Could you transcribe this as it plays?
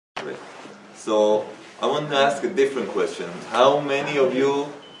Great. So I want to ask a different question. How many of you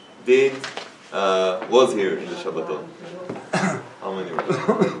was here in the Shabbaton? How many were there?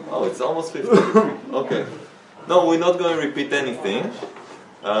 Oh, it's almost 50. Okay. No, we're not going to repeat anything.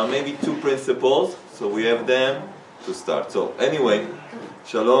 Maybe two principles, so we have them to start. So anyway,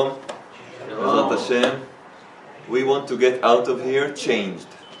 Shalom, Bezrat Hashem. We want to get out of here changed.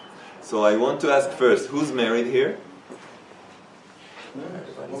 So I want to ask first, who's married here?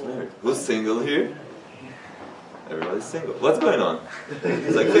 Everybody's married. Who's single here? Everybody's single. What's going on?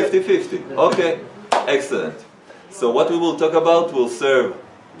 It's like 50-50. Okay, excellent. So what we will talk about will serve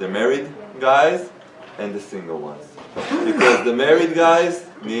the married guys and the single ones. Because the married guys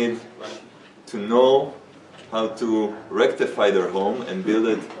need to know how to rectify their home and build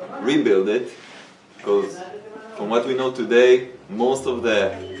it, rebuild it. Because from what we know today, most of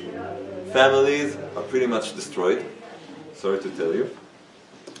the families are pretty much destroyed. Sorry to tell you.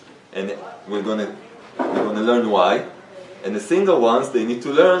 And we're gonna learn why. And the single ones, they need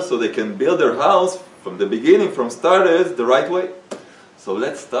to learn so they can build their house from the beginning, from starters, the right way. So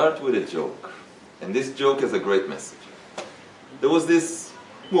let's start with a joke. And this joke has a great message. There was this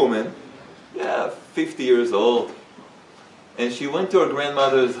woman, 50 years old, and she went to her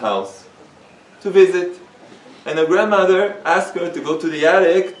grandmother's house to visit. And her grandmother asked her to go to the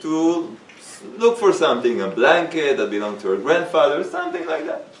attic to look for something, a blanket that belonged to her grandfather, something like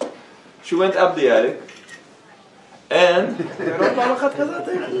that. She went up the attic, and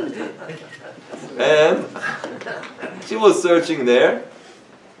she was searching there,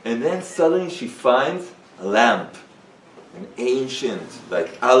 and then suddenly she finds a lamp, an ancient,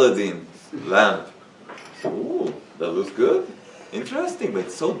 like Aladdin lamp. Ooh, that looks good, interesting, but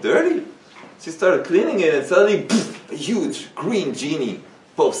it's so dirty. She started cleaning it, and suddenly, a huge green genie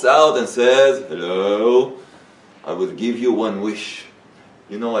pops out and says, "Hello, I will give you one wish."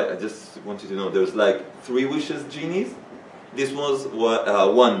 You know, I just want you to know, there's like 3 wishes genies. This was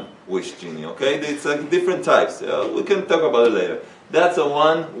one wish genie, okay? It's like different types. We can talk about it later. That's a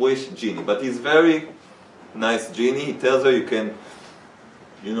one wish genie, but he's very nice genie. He tells her you can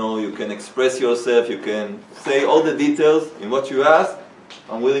express yourself, you can say all the details in what you ask.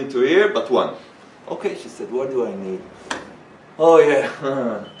 I'm willing to hear, but one. Okay, she said, what do I need? Oh yeah,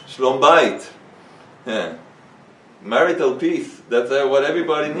 Shlom Bayit. Yeah. Marital peace, that's what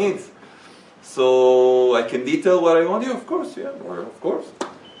everybody needs. So I can detail what I want? Yeah, of course, yeah, of course.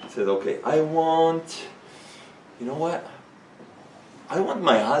 I said, okay, you know what? I want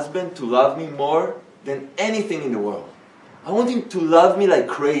my husband to love me more than anything in the world. I want him to love me like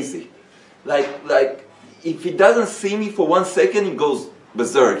crazy. Like if he doesn't see me for 1 second, he goes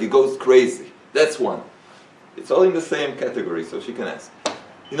berserk, he goes crazy. That's one. It's all in the same category, so she can ask.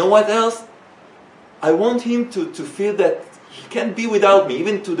 You know what else? I want him to feel that he can't be without me.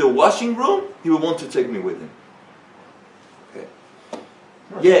 Even to the washing room, he will want to take me with him. Okay.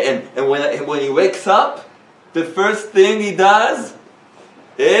 Yeah, and when he wakes up, the first thing he does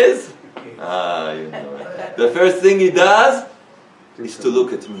is, the first thing he does is to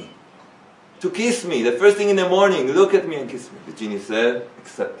look at me. To kiss me. The first thing in the morning, look at me and kiss me. The genie said,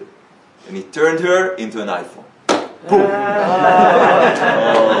 accepted. And he turned her into an iPhone. Boom! Oh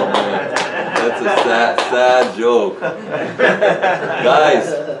man, that's a sad joke. Guys,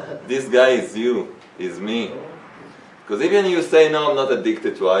 this guy is you, is me. Because even you say, no, I'm not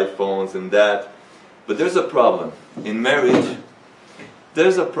addicted to iPhones and that, but there's a problem. In marriage,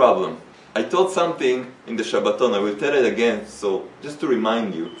 there's a problem. I told something in the Shabbaton, I will tell it again, so just to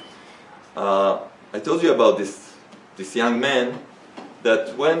remind you. I told you about this young man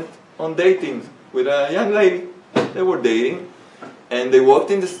that went on dating with a young lady. They were dating, and they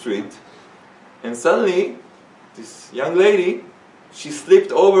walked in the street, and suddenly, this young lady, she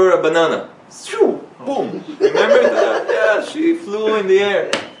slipped over a banana. Shoo! Boom! Remember that? Yeah, she flew in the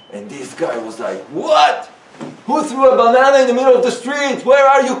air. And this guy was like, what? Who threw a banana in the middle of the street? Where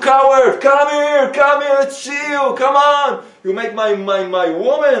are you, coward? Come here, let's chill, come on! You make my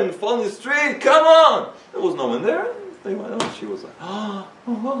woman fall in the street, come on! There was no one there. They went on. She was like, oh,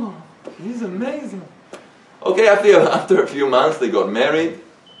 he's amazing. Okay, after a few months, they got married,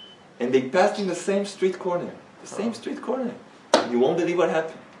 and they passed in the same street corner. The same street corner. You won't believe what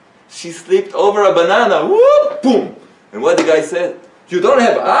happened. She slipped over a banana. Whoop! Boom! And what the guy said? You don't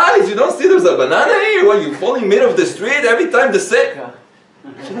have eyes? You don't see there's a banana here? What, you fall in the middle of the street every time the same?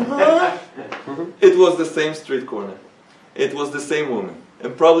 It was the same street corner. It was the same woman.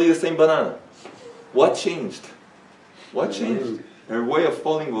 And probably the same banana. What changed? What changed? Her way of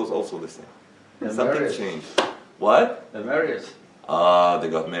falling was also the same. Something changed. What? The marriage. They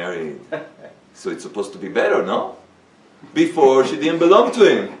got married. So it's supposed to be better, no? Before, she didn't belong to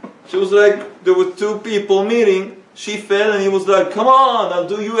him. She was like, there were two people meeting, she fell and he was like, come on, I'll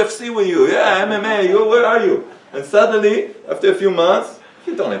do UFC with you, yeah, MMA, where are you? And suddenly, after a few months,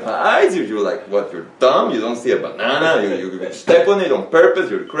 you don't have eyes, you're like, what, you're dumb, you don't see a banana, you step on it on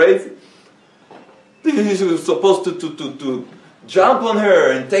purpose, you're crazy. He was supposed to jump on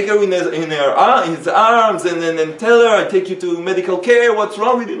her and take her in his arms and then tell her, I take you to medical care, what's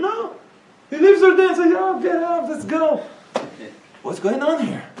wrong with you? No. He leaves her there and says, oh, get up, let's go. What's going on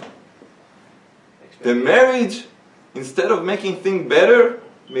here? The marriage, instead of making things better,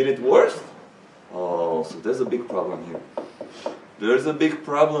 made it worse? Oh, so there's a big problem here. There's a big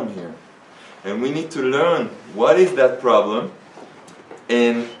problem here. And we need to learn what is that problem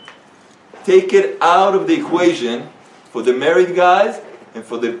and take it out of the equation for the married guys and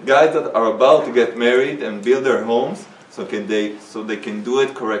for the guys that are about to get married and build their homes so they can do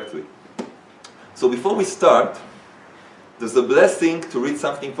it correctly. So before we start, there's a blessing to read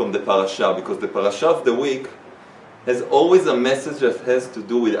something from the parasha, because the parasha of the week has always a message that has to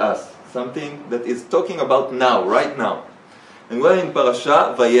do with us, something that is talking about now, right now. And we're in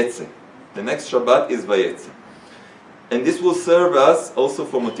parasha Vayetze. The next Shabbat is Vayetze. And this will serve us also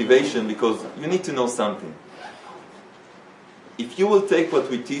for motivation, because you need to know something. If you will take what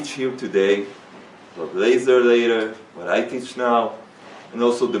we teach here today, what Laser later, what I teach now, and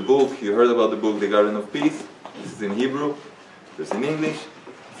also the book, you heard about the book, The Garden of Peace, this is in Hebrew, there's in English.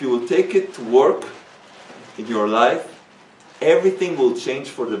 If you will take it to work in your life, everything will change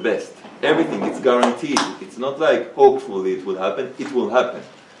for the best. Everything, it's guaranteed. It's not like hopefully it will happen, it will happen.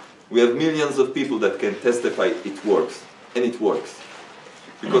 We have millions of people that can testify it works, and it works.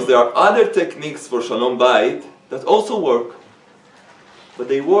 Because there are other techniques for Shalom Bayit that also work, but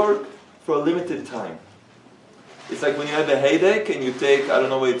they work for a limited time. It's like when you have a headache and you take, I don't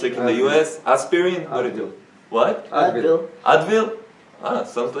know what you take in the US, aspirin, what do you do? What? Advil. Advil? Ah,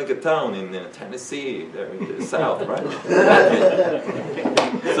 sounds like a town in Tennessee, there in the south, right?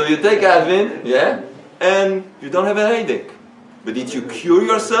 So you take Advil, yeah, and you don't have a headache. But did you cure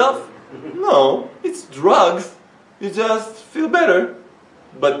yourself? No, it's drugs. You just feel better.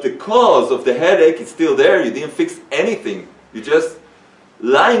 But the cause of the headache is still there. You didn't fix anything. You're just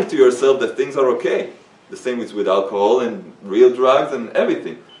lying to yourself that things are okay. The same is with alcohol and real drugs and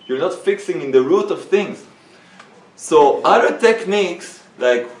everything. You're not fixing in the root of things. So other techniques,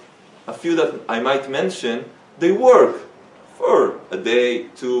 like a few that I might mention, they work for a day,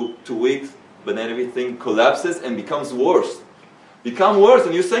 2 weeks, but then everything collapses and becomes worse. Become worse,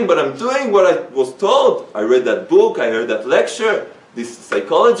 and you're saying, but I'm doing what I was told. I read that book, I heard that lecture, this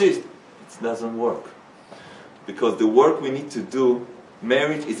psychologist. It doesn't work. Because the work we need to do,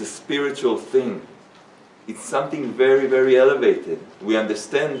 marriage is a spiritual thing. It's something very, very elevated. We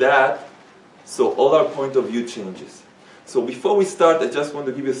understand that, so all our point of view changes. So before we start, I just want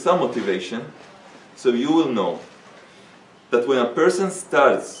to give you some motivation, so you will know that when a person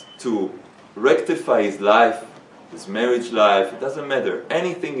starts to rectify his life, his marriage life, it doesn't matter,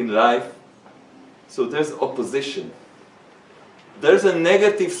 anything in life, so there's opposition. There's a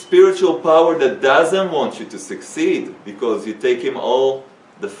negative spiritual power that doesn't want you to succeed, because you take him all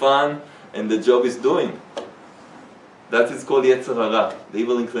the fun and the job is doing. That is called Yetzer Hara, the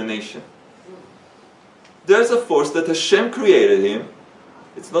evil inclination. There's a force that Hashem created him.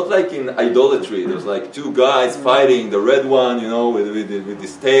 It's not like in idolatry, there's like two guys fighting, the red one, you know, with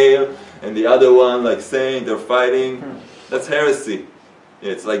his tail, and the other one like saying they're fighting. That's heresy.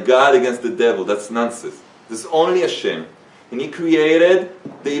 Yeah, it's like God against the devil, that's nonsense. There's only Hashem. And He created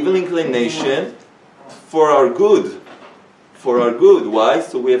the evil inclination for our good. For our good. Why?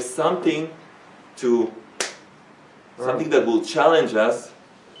 So we have something that will challenge us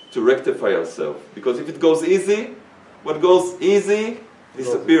to rectify ourselves. Because if it goes easy, what goes easy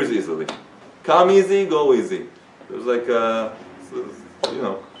disappears easily. Come easy, go easy. There's like a, you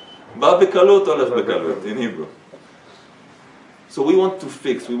know, ba bekalut, olech bekalut in Hebrew. So we want to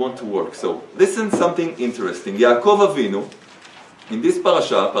fix, we want to work. So listen something interesting. Yaakov Avinu, in this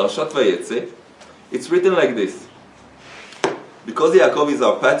parasha, Parashat Vayetze, it's written like this. Because Yaakov is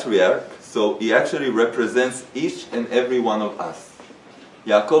our patriarch, so he actually represents each and every one of us.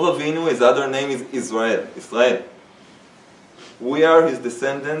 Yaakov Avinu, his other name is Israel. We are his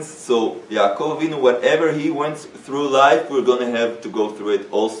descendants, so Yaakov Avinu, whatever he went through life, we're going to have to go through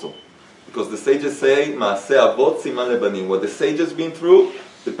it also. Because the sages say, Maaseh Avot Siman Lebanim. What the sages been through,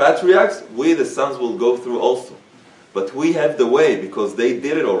 the patriarchs, we the sons will go through also. But we have the way, because they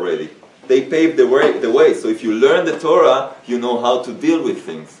did it already. They paved the way. So if you learn the Torah, you know how to deal with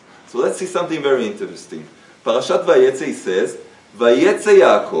things. So let's see something very interesting. Parashat Vayetze says, Vayetze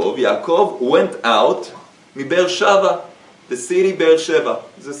Yaakov went out mi Be'er Shava. the city Beersheba.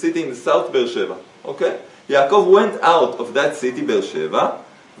 It's a city in the south Beersheba. Okay? Yaakov went out of that city Beersheba.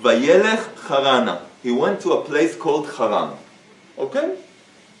 Vayelech Harana. He went to a place called Haran. Okay?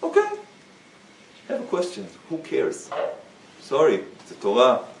 Okay. I have a question. Who cares? Sorry, it's a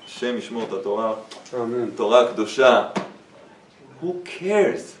Torah. Hashem yishmor את התורה. Amen. Torah Kedosha. Who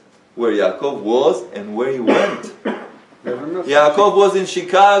cares where Yaakov was and where he went? Yaakov was in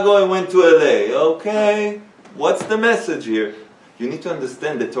Chicago and went to LA. Okay, what's the message here? You need to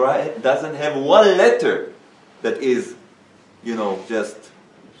understand the Torah doesn't have one letter that is, just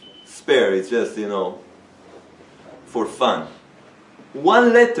spare. It's just, for fun.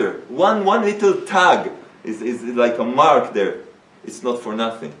 One letter, one little tag is like a mark there. It's not for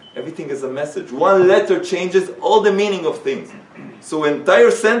nothing. Everything is a message. One letter changes all the meaning of things. So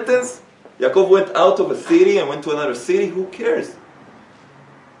entire sentence, Yaakov went out of a city and went to another city. Who cares?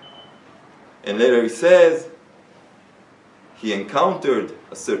 And later he says, he encountered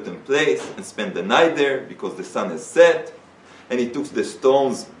a certain place and spent the night there because the sun has set. And he took the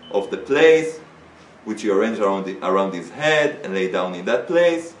stones of the place, which he arranged around his head and laid down in that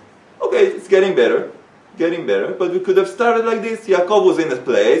place. Okay, it's getting better, but we could have started like this. Yaakov was in a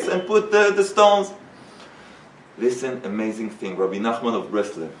place and put the stones. Listen, amazing thing. Rabbi Nachman of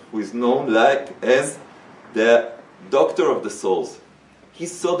Breslov, who is known as the doctor of the souls. He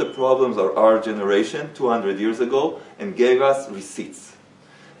saw the problems of our generation 200 years ago and gave us receipts.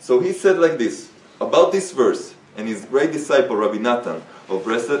 So he said like this, about this verse, and his great disciple Rabbi Natan of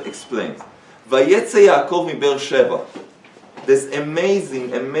Breslov explains, Vayetze Yaakov mi Beersheba. There's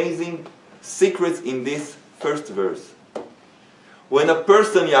amazing secrets in this first verse. When a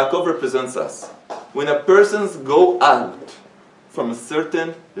person, Yaakov represents us, when a person go out from a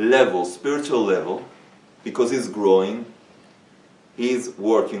certain level, spiritual level, because he's growing, he's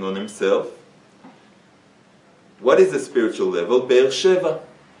working on himself. What is the spiritual level? Beersheba.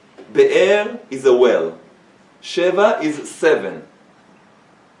 Be'er is a well. Sheva is 7.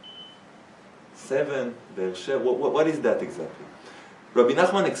 7, Beersheba. What is that exactly? Rabbi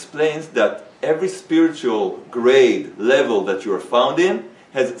Nachman explains that every spiritual grade, level that you are found in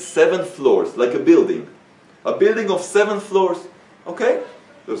has 7 floors, like a building. A building of 7 floors. Okay?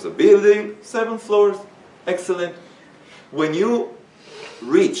 There's a building, 7 floors. Excellent. When you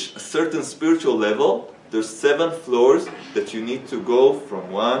reach a certain spiritual level, there's 7 floors that you need to go from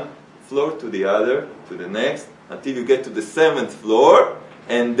one floor to the other, to the next, until you get to the 7th floor,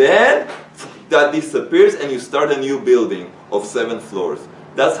 and then that disappears and you start a new building of 7 floors.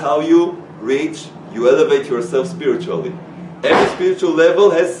 That's how you elevate yourself spiritually. Every spiritual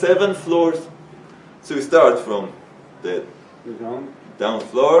level has 7 floors. So you start from the down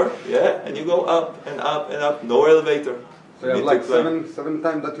floor, and you go up and up and up, no elevator. So you have like seven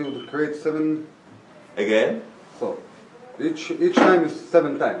times that you create 7 again. So each time is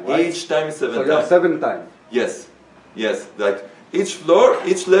 7 times, right? Each time is 7 times. So you have 7 times. Yes. Like each floor,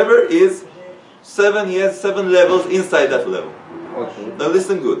 each level is 7. He has 7 levels inside that level. Okay. Now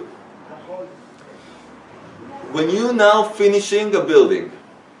listen good. When you now finishing a building,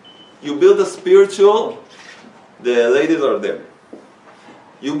 you build a spiritual. The ladies are there.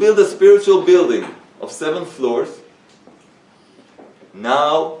 You build a spiritual building of 7 floors.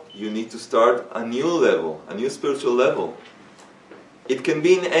 Now you need to start a new level, a new spiritual level. It can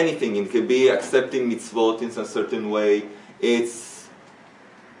be in anything. It can be accepting mitzvot in a certain way. It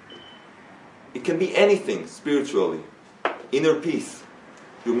can be anything spiritually. Inner peace.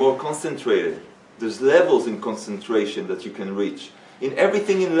 You're more concentrated. There's levels in concentration that you can reach. In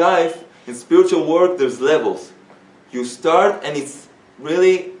everything in life, in spiritual work, there's levels. You start and it's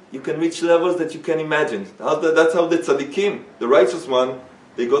really, you can reach levels that you can imagine. That's how the tzaddikim, the righteous one,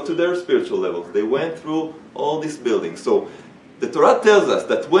 they got to their spiritual levels. They went through all these buildings. So the Torah tells us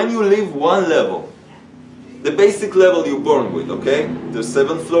that when you leave one level, the basic level you're born with, okay? There's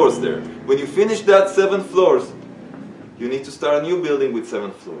 7 floors there. When you finish that 7 floors, you need to start a new building with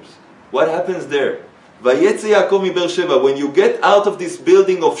 7 floors. What happens there? Vayetze Yaakov mi Beersheba. When you get out of this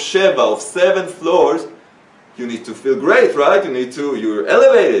building of Sheva, of 7 floors, you need to feel great, right? You're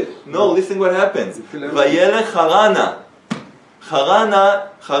elevated. No, listen what happens. Vayelech Harana.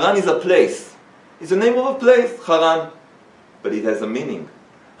 Haran is a place. It's the name of a place, Haran. But it has a meaning.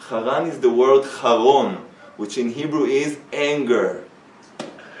 Haran is the word Haron, which in Hebrew is anger.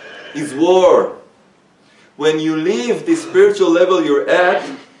 Is war. When you leave the spiritual level you're at,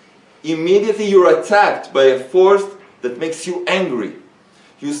 immediately you're attacked by a force that makes you angry.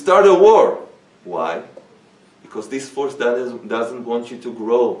 You start a war. Why? Because this force doesn't want you to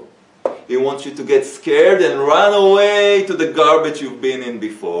grow. It wants you to get scared and run away to the garbage you've been in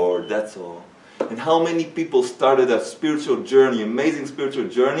before. That's all. And how many people started a spiritual journey, amazing spiritual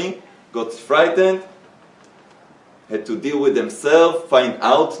journey, got frightened, had to deal with themselves, find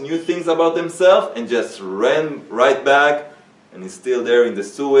out new things about themselves, and just ran right back, and is still there in the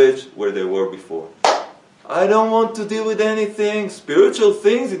sewage where they were before. I don't want to deal with anything. Spiritual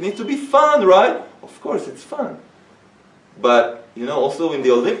things, it needs to be fun, right? Of course, it's fun. But, also in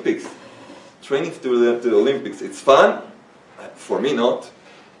the Olympics, training to the Olympics, it's fun. For me, not.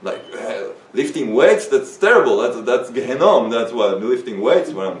 Like, lifting weights, that's terrible. That's Gehenom. That's what, lifting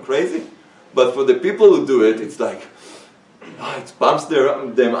weights, when I'm crazy. But for the people who do it, it's like, it pumps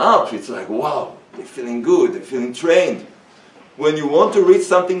them up. It's like, wow, they're feeling good, they're feeling trained. When you want to reach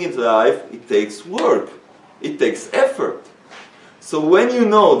something in life, it takes work. It takes effort. So when you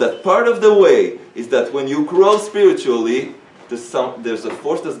know that part of the way is that when you grow spiritually, there's a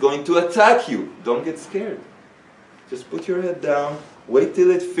force that's going to attack you. Don't get scared. Just put your head down, wait till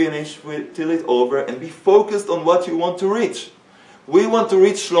it finishes, wait till it's over, and be focused on what you want to reach. We want to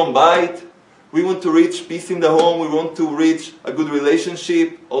reach Shlom Bayit. We want to reach peace in the home. We want to reach a good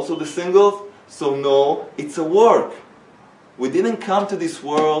relationship. Also the singles. So no, it's a work. We didn't come to this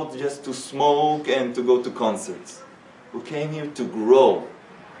world just to smoke and to go to concerts. We came here to grow.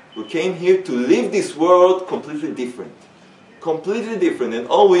 We came here to live this world completely different. Completely different. And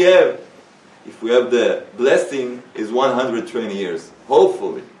all we have, if we have the blessing, is 120 years.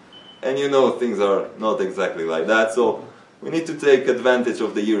 Hopefully. And things are not exactly like that. So we need to take advantage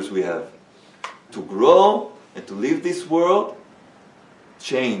of the years we have. To grow and to live this world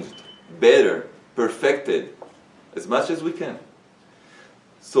changed, better, perfected, as much as we can.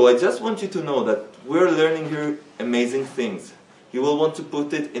 So I just want you to know that we're learning here amazing things. You will want to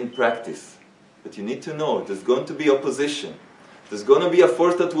put it in practice. But you need to know there's going to be opposition. There's going to be a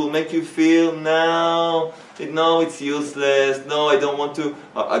force that will make you feel, no, it's useless. No, I don't want to.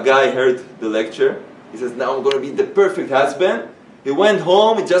 A guy heard the lecture. He says, now I'm going to be the perfect husband. He went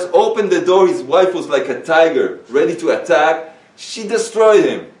home, he just opened the door. His wife was like a tiger, ready to attack. She destroyed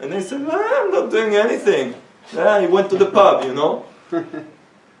him. And he said, I'm not doing anything. He went to the pub,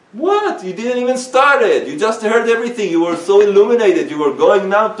 What? You didn't even start it. You just heard everything. You were so illuminated. You were going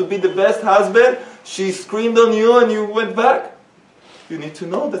now to be the best husband. She screamed on you and you went back. You need to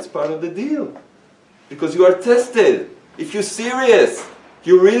know that's part of the deal. Because you are tested. If you're serious,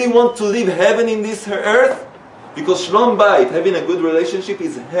 you really want to live heaven in this earth? Because Shlom Bayit, having a good relationship,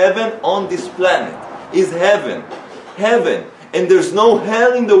 is heaven on this planet. Is heaven. Heaven. And there's no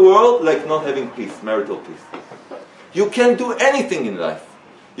hell in the world like not having peace, marital peace. You can do anything in life.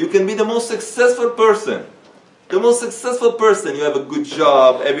 You can be the most successful person. The most successful person. You have a good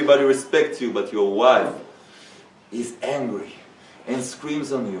job, everybody respects you, but your wife is angry and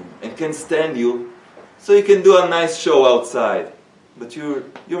screams on you and can't stand you. So you can do a nice show outside, but you're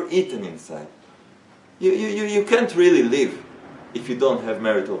eaten inside. You can't really live if you don't have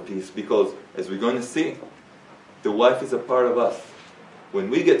marital peace, because as we're going to see, the wife is a part of us. When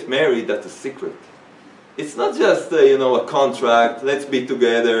we get married, that's a secret. It's not just a contract. Let's be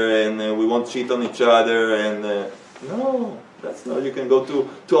together and we won't cheat on each other. And no, that's not. You can go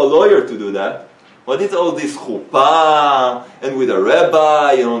to a lawyer to do that. What is all this chuppah and with a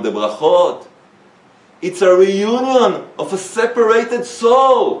rabbi and the brachot? It's a reunion of a separated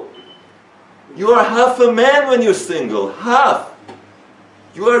soul. You are half a man when you're single. Half.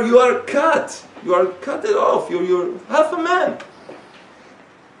 You are cut. You are cut it off. You're half a man.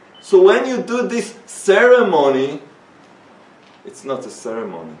 So when you do this ceremony, it's not a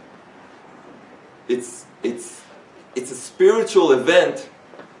ceremony. It's a spiritual event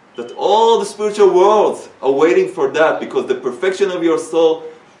that all the spiritual worlds are waiting for that, because the perfection of your soul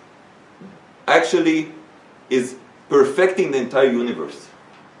actually is perfecting the entire universe.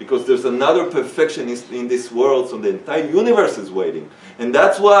 Because there's another perfectionist in this world, so the entire universe is waiting. And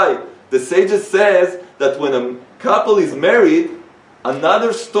that's why the sages says that when a couple is married,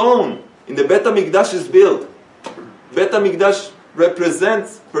 another stone in the Bet HaMikdash is built. Bet HaMikdash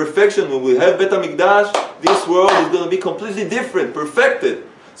represents perfection. When we have Bet HaMikdash, this world is going to be completely different, perfected.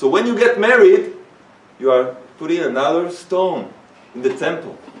 So when you get married, you are putting another stone in the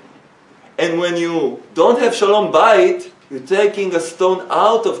temple. And when you don't have Shalom Bayit, you're taking a stone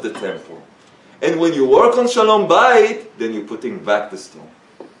out of the temple. And when you work on Shalom Bayit, then you're putting back the stone.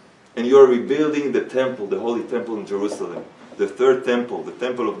 And you're rebuilding the temple, the holy temple in Jerusalem. The third temple, the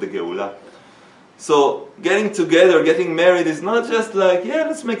temple of the Geulah. So getting together, getting married is not just like, yeah,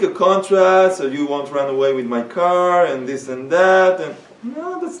 let's make a contract so you won't run away with my car and this and that. And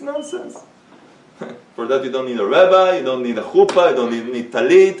no, that's nonsense. For that you don't need a rabbi, you don't need a chuppah, you don't need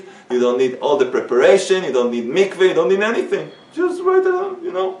talit, you don't need all the preparation, you don't need mikveh, you don't need anything. Just write it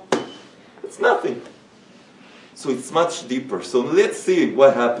down, That's It's nothing. So it's much deeper. So let's see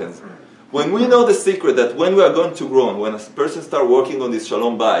what happens. When we know the secret that when we are going to grow, when a person starts working on this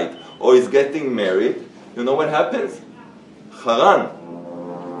Shalom Bayit, or is getting married, you know what happens? Haran,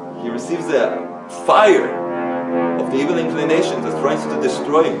 he receives a fire of the evil inclinations that tries to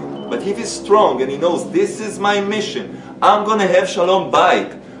destroy him. But if he's strong and he knows this is my mission, I'm going to have Shalom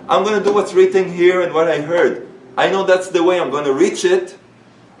Bayit. I'm going to do what's written here and what I heard. I know that's the way I'm going to reach it.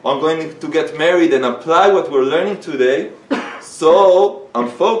 I'm going to get married and apply what we're learning today. So I'm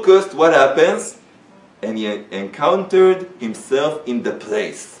focused. What happens? And he encountered himself in the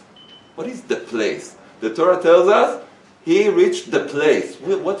place. What is the place? The Torah tells us he reached the place.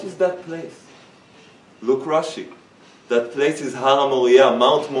 What is that place? Look Rashi. That place is Har Moriah,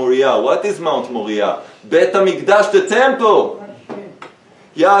 Mount Moriah. What is Mount Moriah? Bet HaMikdash, the temple.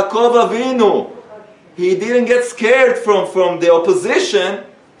 Yaakov Avinu. He didn't get scared from the opposition,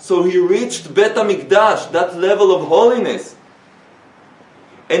 so he reached Bet HaMikdash, that level of holiness.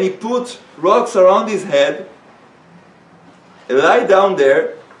 And he put rocks around his head, lie down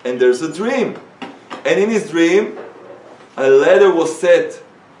there, and there's a dream. And in his dream, a ladder was set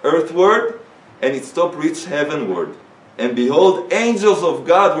earthward, and it stopped reached heavenward. And behold, angels of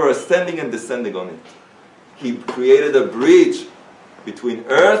God were ascending and descending on it. He created a bridge between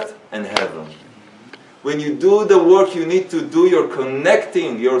earth and heaven. When you do the work you need to do, you're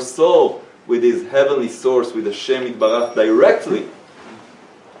connecting your soul with His heavenly source, with Hashem Yitbarach directly.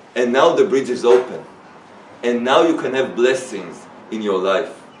 And now the bridge is open. And now you can have blessings in your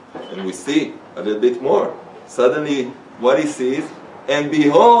life. And we see a little bit more. Suddenly, what he sees, and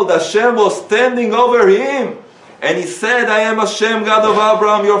behold, Hashem was standing over him. And he said, I am Hashem, God of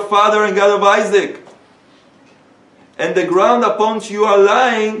Abraham, your father, and God of Isaac. And the ground upon which you are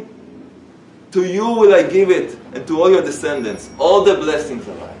lying, to you will I give it, and to all your descendants, all the blessings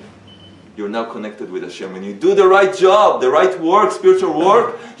of life. You're now connected with Hashem. When you do the right job, the right work, spiritual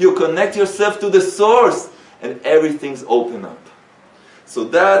work, you connect yourself to the source, and everything's open up. So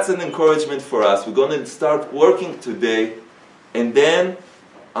that's an encouragement for us. We're going to start working today, and then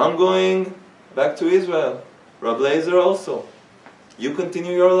I'm going back to Israel. Rabbi Lezer also. You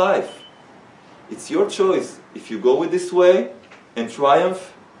continue your life. It's your choice. If you go with this way and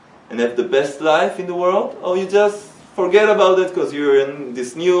triumph and have the best life in the world, or you just forget about it because you're in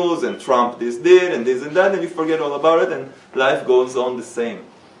this news and Trump this did and this and that, and you forget all about it and life goes on the same.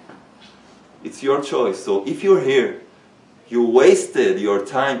 It's your choice. So if you're here, you wasted your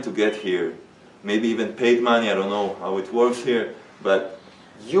time to get here, maybe even paid money, I don't know how it works here, but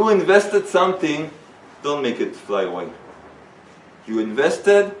you invested something, don't make it fly away. You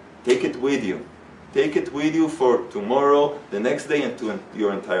invested, take it with you. Take it with you for tomorrow, the next day, and to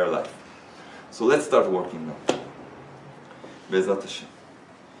your entire life. So let's start working now. Be'ezrat Hashem.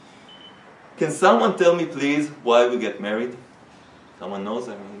 Can someone tell me, please, why we get married? Someone knows?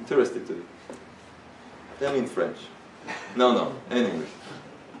 I'm interested to. Tell me in French. No, in English.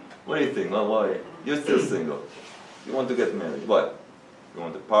 What do you think? Well, why? You're still single. You want to get married. What? You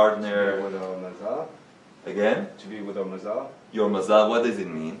want a partner? To be with a mazal. Again? To be with a mazal. Your mazal, what does it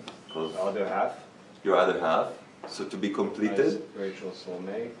mean? The other half. Your other half. So to be completed. Nice, Rachel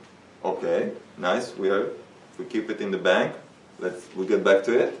soulmate. Okay, nice. We keep it in the bank. We'll get back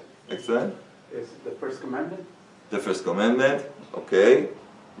to it. Excellent. Is the first commandment? The first commandment. Okay.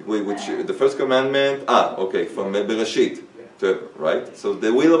 The first commandment. Okay, from Bereshit. Right. So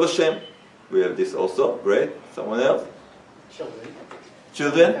the will of Hashem. We have this also. Great. Someone else?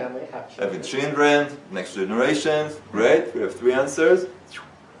 Children. Having children. Next generations. Great. We have 3 answers.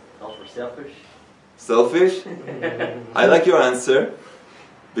 All for selfish. Selfish? I like your answer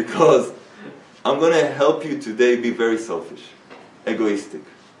because I'm going to help you today be very selfish, egoistic.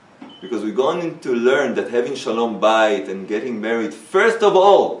 Because we're going to learn that having Shalom Bayit and getting married, first of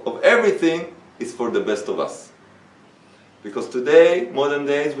all, of everything, is for the best of us. Because today, modern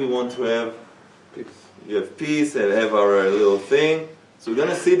days, we want to have peace. You have peace and have our little thing. So we're going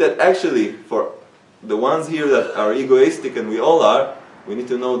to see that actually, for the ones here that are egoistic, and we all are, we need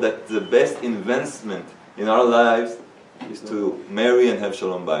to know that the best investment in our lives is to marry and have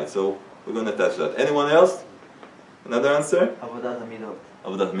Shalom Bayit. So we're going to touch that. Anyone else? Another answer? Avodat Hamidot.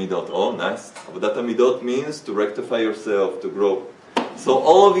 Avodat Midot. Oh, nice. Avodat Midot means to rectify yourself, to grow. So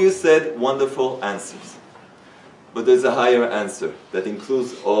all of you said wonderful answers. But there's a higher answer that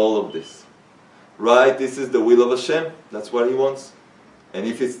includes all of this. Right? This is the will of Hashem. That's what He wants. And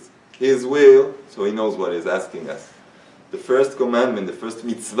if it's His will, so He knows what He's asking us. The first commandment, the first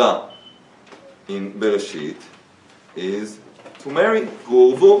mitzvah in Bereshit is to marry,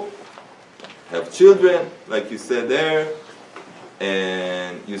 Gu'urvu, have children, like you said there,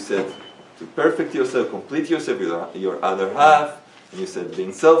 and you said to perfect yourself, complete yourself with your other half, and you said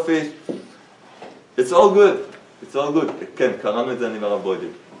being selfish. It's all good. It's all good. כן, קראנו את זה אני והרב בוידי.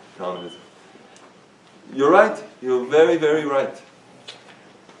 קראנו את זה. You're right. You're very, very right.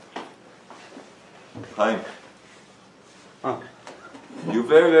 Chaim. You're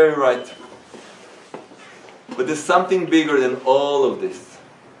very, very right. But there's something bigger than all of this.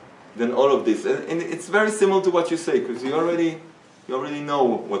 And it's very similar to what you say, because you already know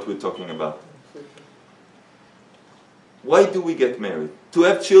what we're talking about. Why do we get married? To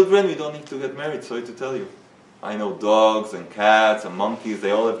have children, we don't need to get married, sorry to tell you. I know dogs and cats and monkeys,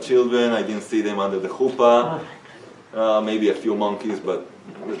 they all have children. I didn't see them under the chuppah. Maybe a few monkeys, but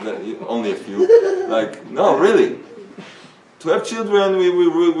only a few. No, really. To have children,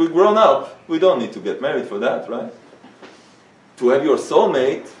 we're grown up. We don't need to get married for that, right? To have your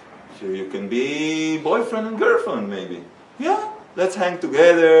soulmate, sure, you can be boyfriend and girlfriend, maybe. Yeah, let's hang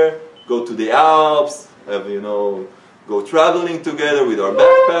together, go to the Alps, go traveling together with our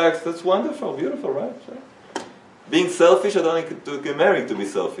backpacks. That's wonderful, beautiful, right? Being selfish, I don't need to get married to be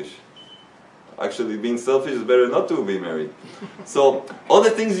selfish. Actually, being selfish is better not to be married. So, all the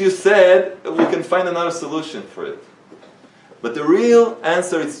things you said, we can find another solution for it. But the real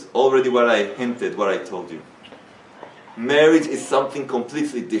answer is already what I hinted, what I told you. Marriage is something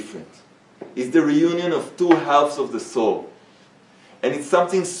completely different. It's the reunion of two halves of the soul. And it's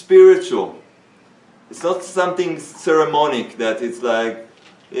something spiritual. It's not something ceremonic that it's like,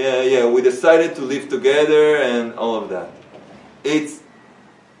 we decided to live together and all of that. It's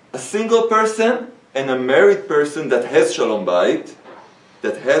a single person and a married person that has Shalom Bayit.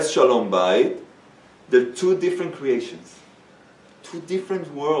 They're two different creations. Two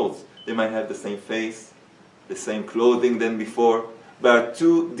different worlds. They might have the same face, the same clothing than before, but are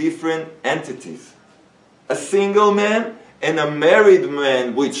two different entities. A single man and a married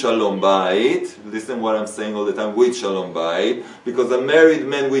man with Shalom Bayit. Listen what I'm saying all the time, with Shalom Bayit. Because a married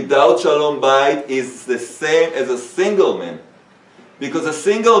man without Shalom Bayit is the same as a single man. Because a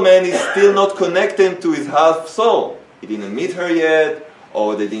single man is still not connected to his half soul. He didn't meet her yet,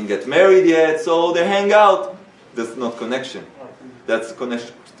 or they didn't get married yet, so they hang out. That's not connection. That's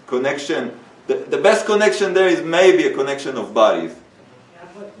connection. The best connection there is maybe a connection of bodies,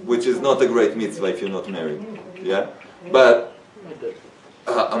 which is not a great mitzvah if you're not married. Yeah? But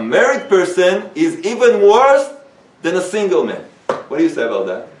a married person is even worse than a single man. What do you say about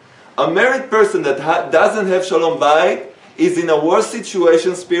that? A married person that doesn't have Shalom Bayit is in a worse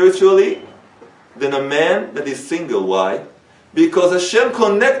situation spiritually than a man that is single. Why? Because Hashem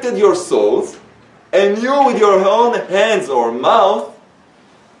connected your souls, and you with your own hands or mouth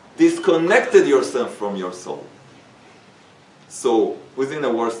disconnected yourself from your soul. So, who's in a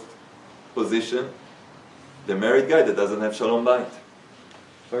worse position? The married guy that doesn't have Shalom Bayit.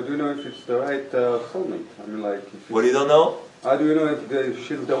 So do you know if it's the right soulmate? What you don't know? How do you know if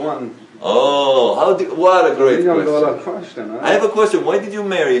she's the one? Oh, what a great question. I have a question. Why did you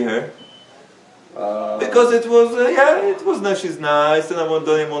marry her? Because it was nice. She's nice, and I don't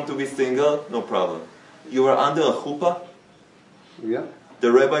even want to be single. No problem. You were under a chuppah. Yeah.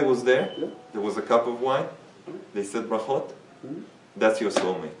 The rabbi was there. Yeah. There was a cup of wine. They said brachot. Mm-hmm. That's your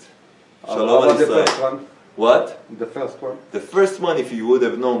soulmate. Shalom Aleichem. the first one? What? The first one. The first one, if you would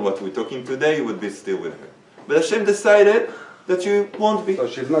have known what we're talking today, you would be still with her. But Hashem decided that you won't be. So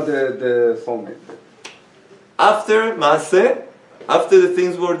she's not the soulmate. After Maaseh, after the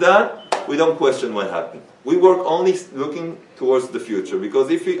things were done, we don't question what happened. We work only looking towards the future.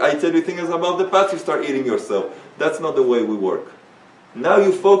 Because if I tell you things about the past, you start eating yourself. That's not the way we work. Now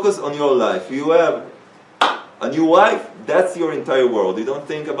you focus on your life. You have a new wife, that's your entire world. You don't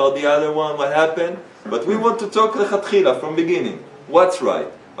think about the other one, what happened. But we want to talk lechatchila from beginning. What's right?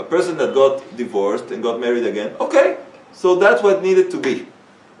 A person that got divorced and got married again, okay, so that's what needed to be.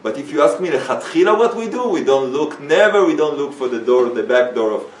 But if you ask me lechatchila what we do, we don't look for the back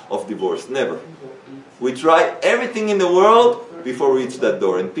door of divorce, never. We try everything in the world before we reach that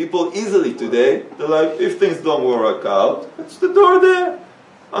door. And people easily today, they're like, if things don't work out, it's the door there.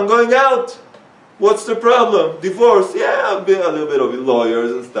 I'm going out. What's the problem? Divorce? Yeah, I'll be a little bit of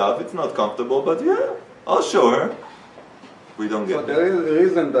lawyers and stuff. It's not comfortable, but yeah, I'll show her. We don't get there is a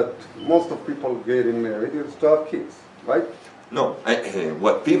reason that most of people getting married is to have kids, right? No.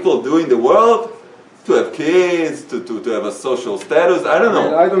 What people do in the world, to have kids, to have a social status, I don't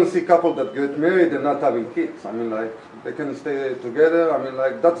know. I don't see couples that get married and not having kids. They can stay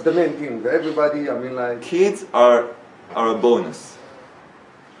together. That's the main thing. Everybody, Kids are a bonus.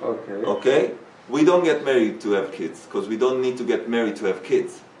 Okay. Okay? We don't get married to have kids, because we don't need to get married to have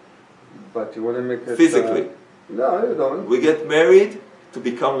kids. But you want to make it... Physically. No, you don't. We get married to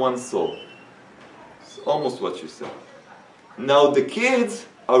become one soul. almost what you said. Now the kids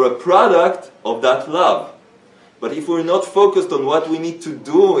are a product of that love. But if we're not focused on what we need to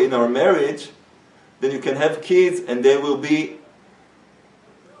do in our marriage, then you can have kids and they will be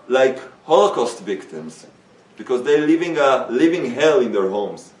like Holocaust victims, because they're living a living hell in their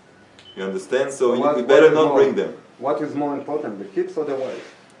homes. You understand? So we better not bring them. What is more important, the kids or the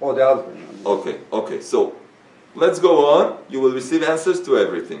wife? Or the husband? Okay. So let's go on. You will receive answers to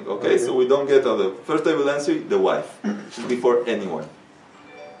everything. Okay? So we don't get other. First I will answer the wife. She's before anyone.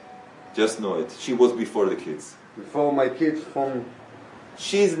 Just know it. She was before the kids. Before my kids from...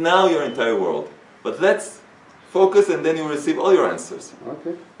 She's now your entire world. But let's focus and then you will receive all your answers.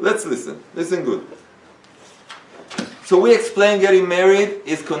 Okay. Let's listen. Listen good. So we explained getting married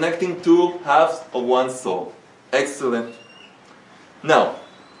is connecting two halves of one soul. Excellent. Now,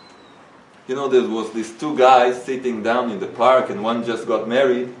 you know, there was these two guys sitting down in the park and one just got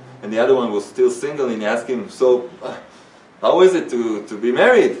married and the other one was still single, and he asked him, so how is it to be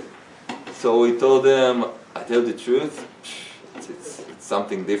married? So he told them, I tell the truth, it's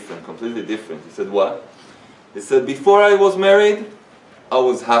something different, completely different. He said, what? He said, before I was married, I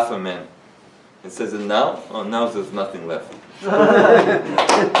was half a man. He says, and now? Oh, now there's nothing left.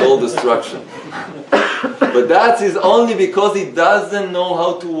 All destruction. But that is only because he doesn't know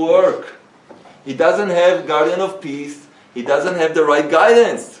how to work. He doesn't have guardian of peace. He doesn't have the right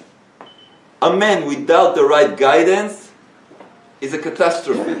guidance. A man without the right guidance is a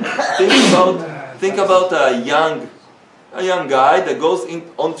catastrophe. Think about a young guy that goes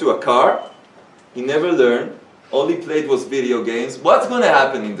onto a car. He never learned. All he played was video games. What's going to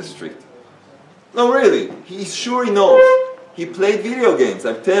happen in the street? No, really. He's sure he knows. He played video games.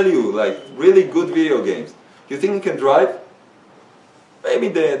 I tell you, like really good video games. You think he can drive? Maybe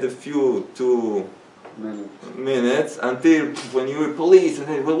the few 2 minutes until when you were police and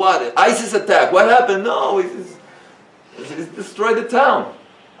then, well, what? ISIS attack. What happened? No, he's destroyed the town.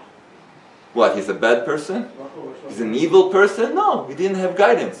 What? He's a bad person? He's an evil person? No, he didn't have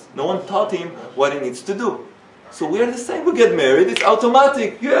guidance. No one taught him what he needs to do. So we are the same. We get married. It's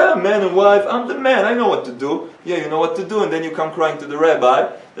automatic. Yeah, man and wife. I'm the man. I know what to do. Yeah, you know what to do. And then you come crying to the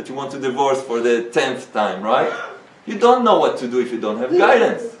rabbi that you want to divorce for the 10th time, right? You don't know what to do if you don't have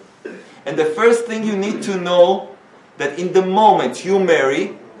guidance. And the first thing you need to know, that in the moment you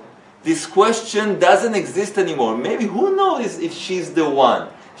marry, this question doesn't exist anymore. Maybe, who knows if she's the one?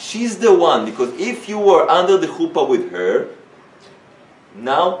 She's the one, because if you were under the chuppah with her,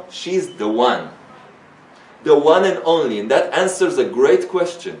 now she's the one. The one and only. And that answers a great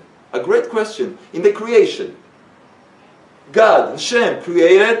question. A great question in the creation. God, Hashem,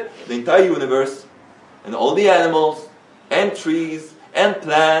 created the entire universe, and all the animals, and trees, and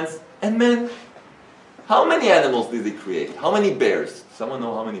plants, and men. How many animals did he create? How many bears? Someone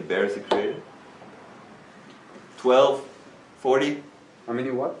know how many bears he created? 12? 40? How many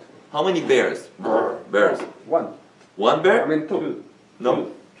what? How many bears? Bears. One. One bear? I mean two.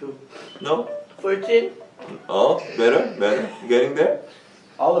 No? Two. No? 14? Oh, better. Getting there?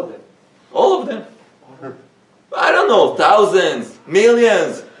 All of them. All of them. I don't know, thousands,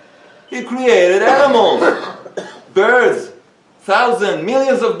 millions. He created animals. Birds. Thousands,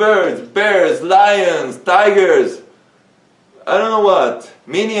 millions of birds. Bears, lions, tigers. I don't know what.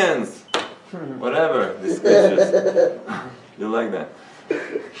 Minions. Whatever. These creatures. You like that?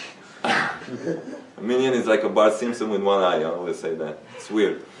 A minion is like a Bart Simpson with one eye. I always say that. It's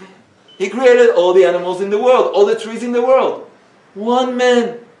weird. He created all the animals in the world, all the trees in the world. One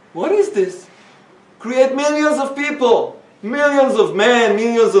man. What is this? Create millions of people. Millions of men,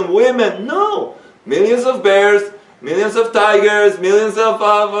 millions of women. No. Millions of bears, millions of tigers, millions of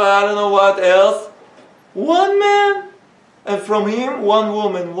I don't know what else. One man. And from him, one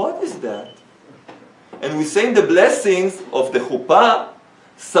woman. What is that? And we say in the blessings of the chuppah,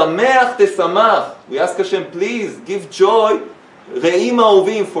 Sameach tesamach. We ask Hashem, please give joy, re'im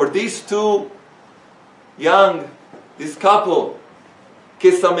ahovim, for these two young, this couple.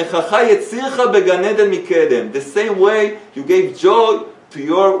 Kesamechacha yetzircha began eden mikedem. The same way you gave joy to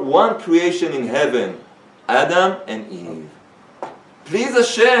your one creation in heaven, Adam and Eve. Please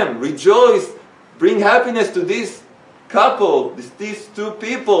Hashem, rejoice, bring happiness to this couple, these two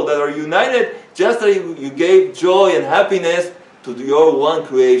people that are united, just as you gave joy and happiness to your one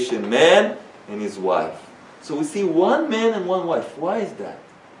creation, man and his wife. So we see one man and one wife. Why is that?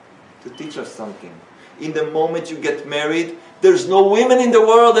 To teach us something. In the moment you get married, there's no women in the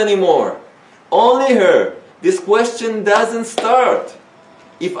world anymore. Only her. This question doesn't start.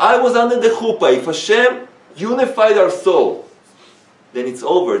 If I was under the chuppah, if Hashem unified our soul, then it's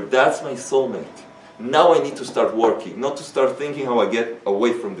over. That's my soulmate. Now I need to start working, not to start thinking how I get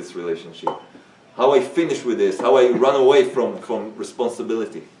away from this relationship. how I finish with this, how I run away from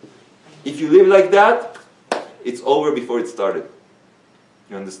responsibility. If you live like that, it's over before it started.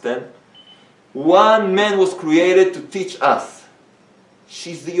 You understand? One man was created to teach us.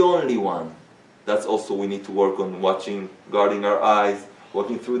 She's the only one. That's also we need to work on watching, guarding our eyes,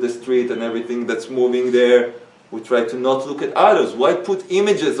 walking through the street and everything that's moving there. We try to not look at others. Why put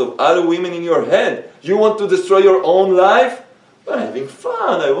images of other women in your head? You want to destroy your own life? But I'm having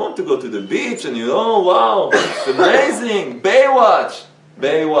fun. I want to go to the beach and wow, it's amazing. Baywatch.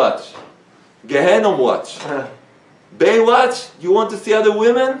 Baywatch. Gehenom watch. Baywatch, you want to see other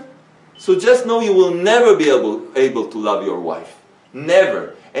women? So just know you will never be able to love your wife.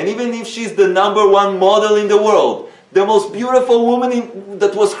 Never. And even if she's the #1 model in the world, the most beautiful woman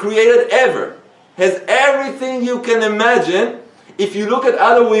that was created ever, has everything you can imagine, if you look at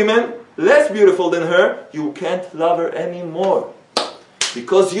other women less beautiful than her, you can't love her anymore.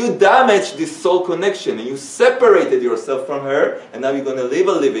 Because you damaged this soul connection and you separated yourself from her, and now you're going to live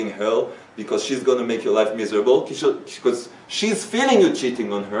a living hell because she's going to make your life miserable because she's feeling you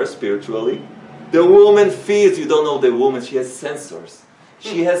cheating on her spiritually. The woman feels, you don't know the woman, she has sensors.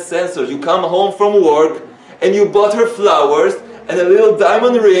 She has sensors. You come home from work and you bought her flowers and a little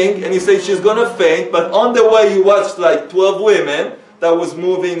diamond ring and you say she's going to faint, but on the way you watched like 12 women that was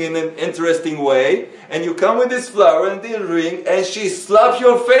moving in an interesting way, and you come with this flower and the ring and she slaps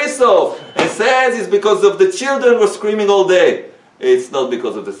your face off and says it's because of the children were screaming all day. It's not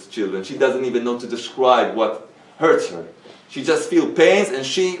because of the children. She doesn't even know to describe what hurts her. She just feels pains and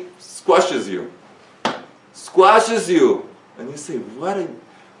she squashes you. Squashes you. And you say, what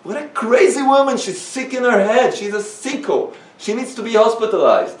a crazy woman. She's sick in her head. She's a sicko. She needs to be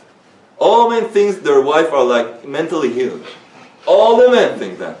hospitalized. All men think their wife are like mentally healed. All the men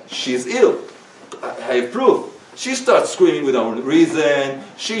think that. She's ill. I have proof. She starts screaming without reason.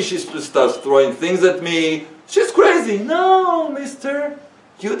 She starts throwing things at me. She's crazy. No, mister.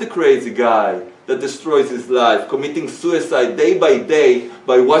 You're the crazy guy that destroys his life, committing suicide day by day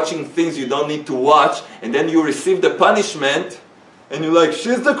by watching things you don't need to watch, and then you receive the punishment, and you're like,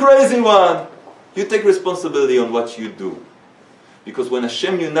 she's the crazy one. You take responsibility on what you do. Because when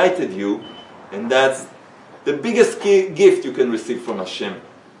Hashem united you, and that's the biggest gift you can receive from Hashem,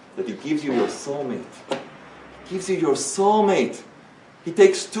 that He gives you your soulmate. He gives you your soulmate. He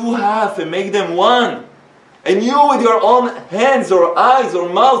takes two halves and makes them one. And you with your own hands or eyes or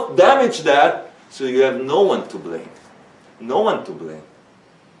mouth damage that, so you have no one to blame. No one to blame.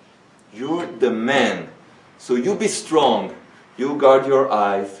 You're the man. So you be strong. You guard your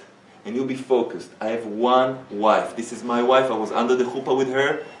eyes. And you be focused. I have one wife. This is my wife. I was under the chuppah with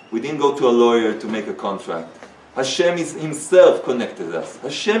her. We didn't go to a lawyer to make a contract. Hashem Himself connected us.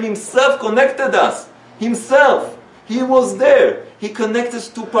 Hashem Himself connected us. Himself. He was there. He connected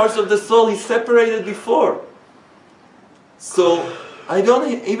two parts of the soul He separated before. So I don't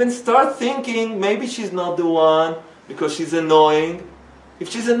even start thinking maybe she's not the one because she's annoying. If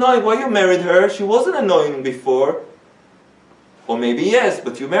she's annoying, why you married her? She wasn't annoying before. Or maybe yes,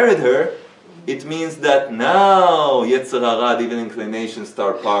 but you married her. It means that now Yetzer Hara, evil inclination,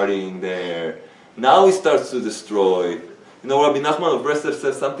 start partying there. Now he starts to destroy. You know, Rabbi Nachman of Breslev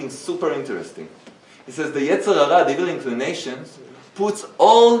says something super interesting. He says the Yetzer Hara, the evil inclinations, puts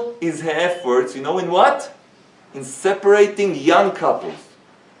all his efforts, you know, in what? In separating young couples.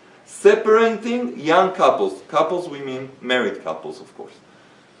 Separating young couples. Couples, we mean married couples, of course.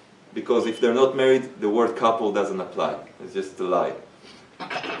 Because if they're not married, the word couple doesn't apply. It's just a lie.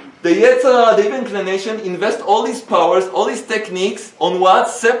 The Yetzer Hara, the evil inclination, invest all his powers, all his techniques on what?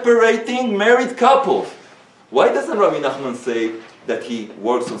 Separating married couples. Why doesn't Rabbi Nachman say that he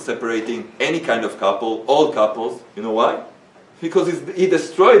works on separating any kind of couple, all couples? You know why? Because he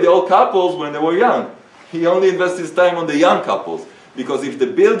destroyed the old couples when they were young. He only invests his time on the young couples. Because if the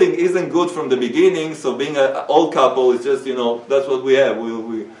building isn't good from the beginning, so being an old couple is just, you know, that's what we have.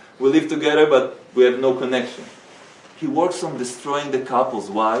 We live together, but we have no connection. He works on destroying the couples.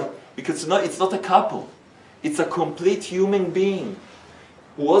 Why? Because it's not a couple. It's a complete human being.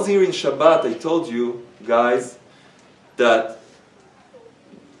 Who was here in Shabbat, I told you, guys, that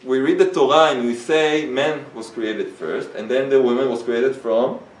we read the Torah and we say man was created first, and then the woman was created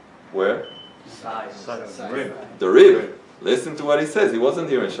from where? The rib. Listen to what he says. He wasn't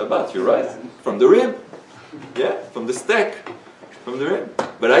here in Shabbat, you're right. From the rib. Yeah, from the steak. From the rib.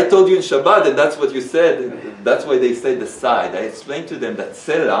 But I told you in Shabbat that that's what you said. That's why they say the side. I explained to them that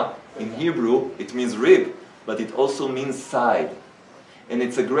Sela, in Hebrew, it means rib, but it also means side. And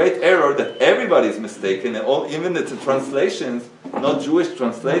it's a great error that everybody is mistaken, and even the translations, not Jewish,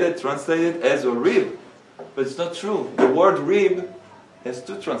 translated as a rib. But it's not true. The word rib has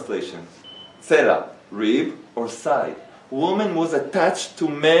two translations. Tzela, rib or side. Woman was attached to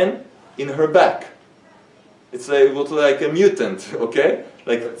man in her back. It's like a mutant, okay?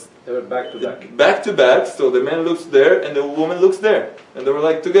 Like They were back to back. back to back, so the man looks there and the woman looks there. And they were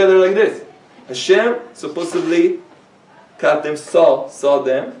like together like this. Hashem supposedly cut them, saw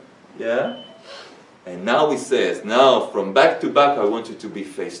them, yeah? And now he says, now from back to back I want you to be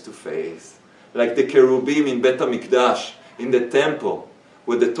face to face. Like the cherubim in Bet HaMikdash, in the temple,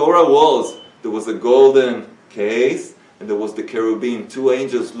 where the Torah was, there was a golden case, and there was the cherubim, two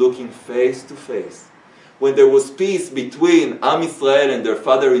angels looking face to face. When there was peace between Am Yisrael and their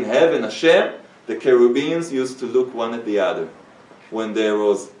Father in heaven, Hashem, the cherubims used to look one at the other. When there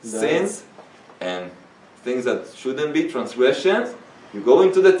was sins and things that shouldn't be, transgressions, you go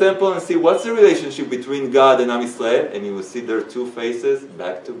into the temple and see what's the relationship between God and Am Yisrael, and you will see their two faces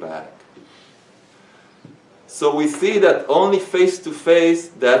back to back. So we see that only face to face,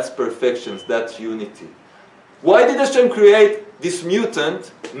 that's perfection, that's unity. Why did Hashem create this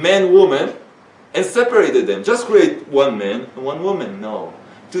mutant, man, woman, and separated them? Just create one man and one woman? No.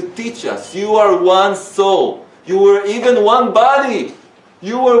 To teach us, you are one soul. You were even one body.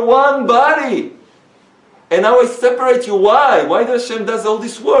 You were one body. And now I separate you. Why? Why does Hashem does all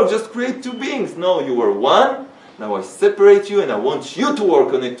this work? Just create two beings. No, you were one. Now I separate you and I want you to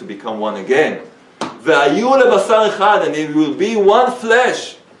work on it to become one again. V'ayu lebasar echad, and they will be one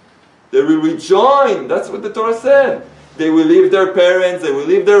flesh. They will rejoin. That's what the Torah said. They will leave their parents. They will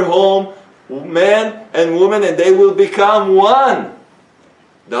leave their home, man and woman, and they will become one.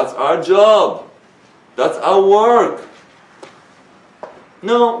 That's our job. That's our work.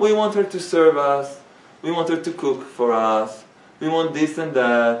 No, we want her to serve us. We want her to cook for us. We want this and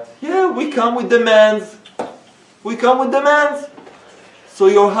that. Yeah, we come with demands. We come with demands. So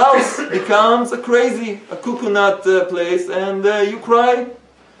your house becomes a cuckoo nut place, and you cry.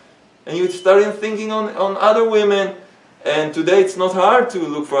 And you start thinking on other women. And today it's not hard to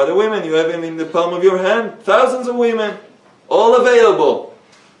look for other women. You have them in the palm of your hand. Thousands of women. All available.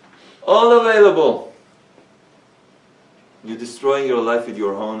 All available. You're destroying your life with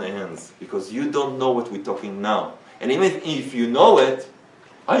your own hands because you don't know what we're talking now. And even if you know it,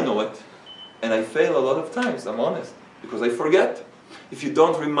 I know it. And I fail a lot of times, I'm honest, because I forget. If you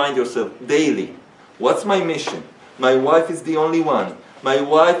don't remind yourself daily, what's my mission? My wife is the only one. My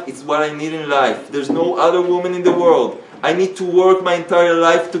wife is what I need in life. There's no other woman in the world. I need to work my entire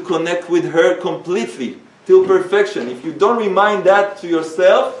life to connect with her completely, till perfection. If you don't remind that to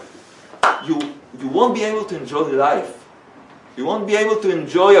yourself, you won't be able to enjoy life. You won't be able to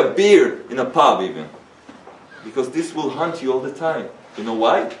enjoy a beer in a pub even. Because this will haunt you all the time. You know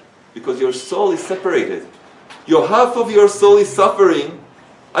why? Because your soul is separated. Your half of your soul is suffering.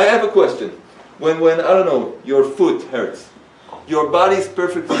 I have a question. When I don't know, your foot hurts. Your body is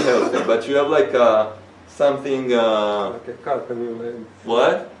perfectly healthy, but you have like something... Like a cut in your leg.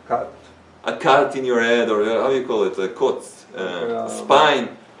 What? Cut. A cut in your head, or how do you call it? A kotz, a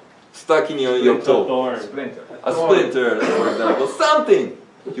spine stuck in your toe. Splinter. A splinter, for example. Something.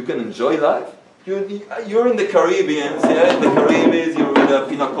 You can enjoy life. You're in the Caribbean, yeah? In the Caribbean, you're with a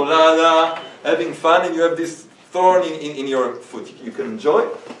pina colada, having fun, and you have this thorn in your foot. You can enjoy.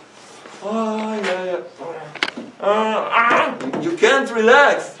 Oh, yeah. You can't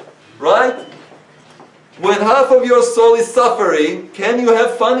relax, right? When half of your soul is suffering, can you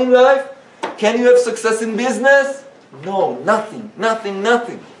have fun in life? Can you have success in business? No, nothing.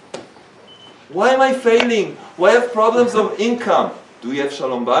 Why am I failing? Why have problems of income? Do you have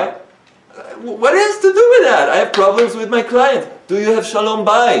shalom bayit? What has to do with that? I have problems with my clients. Do you have shalom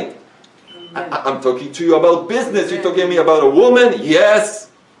bayit? I'm talking to you about business. You're talking to me about a woman? Yes.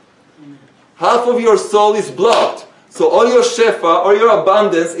 Half of your soul is blocked. So all your shefa or your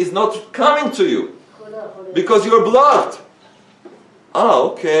abundance is not coming to you. Because you're blocked.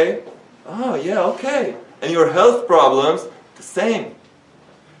 Oh, okay. Oh, yeah, okay. And your health problems, the same.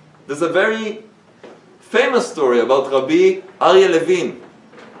 There's a very famous story about Rabbi Aryeh Levin,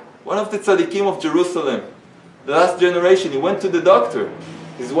 one of the tzaddikim of Jerusalem. The last generation, he went to the doctor.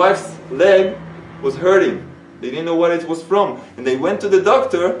 His wife's leg was hurting. They didn't know what it was from. And they went to the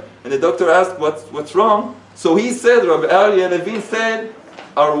doctor, and the doctor asked, what's wrong? So he said, Rabbi Aryeh Levin said,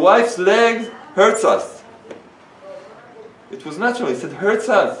 our wife's leg hurts us. It was natural. He said, hurts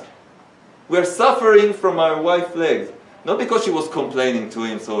us. We are suffering from our wife's legs. Not because she was complaining to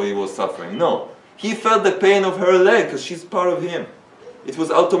him, so he was suffering. No. He felt the pain of her leg because she's part of him. It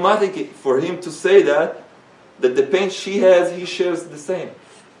was automatic for him to say that the pain she has, he shares the same.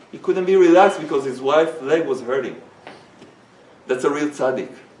 He couldn't be relaxed because his wife's leg was hurting. That's a real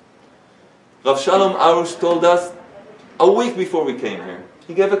tzaddik. Rav Shalom Arush told us a week before we came here.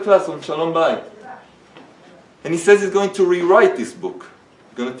 He gave a class on Shalom Bayit. And he says he's going to rewrite this book.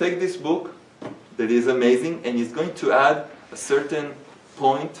 He's going to take this book that is amazing, and he's going to add a certain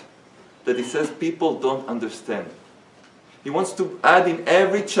point that he says people don't understand. He wants to add in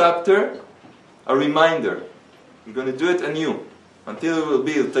every chapter a reminder. We're going to do it anew. Until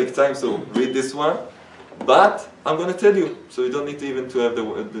it'll take time, so read this one. But I'm going to tell you, so you don't need to even to have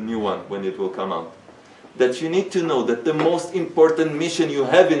the new one when it will come out, that you need to know that the most important mission you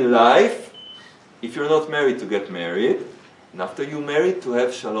have in life, if you're not married, to get married, and after you're married, to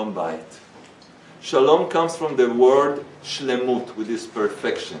have Shalom Bayit. Shalom comes from the word shlemut, which is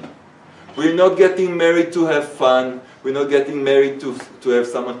perfection. We're not getting married to have fun. We're not getting married to have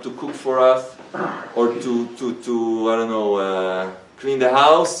someone to cook for us, or to I don't know, clean the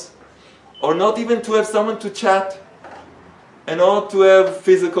house, or not even to have someone to chat, and not to have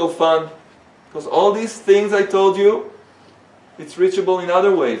physical fun. Because all these things I told you, it's reachable in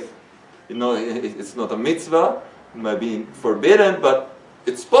other ways. You know, it's not a mitzvah, it might be forbidden, but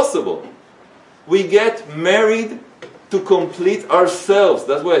it's possible. We get married to complete ourselves.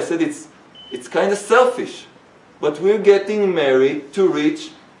 That's why I said it's kind of selfish. But we're getting married to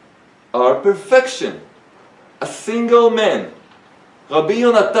reach our perfection. A single man. Rabbi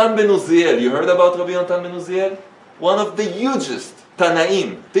Yonatan ben Uziel. You heard about Rabbi Yonatan ben Uziel? One of the hugest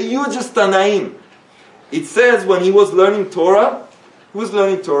Tanaim. The hugest Tanaim. It says when he was learning Torah,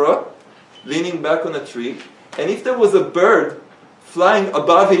 leaning back on a tree, and if there was a bird flying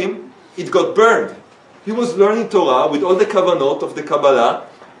above him, it got burned. He was learning Torah with all the kavanot of the Kabbalah,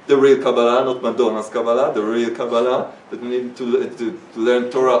 the real Kabbalah, not Madonna's Kabbalah, the real Kabbalah, that you need to learn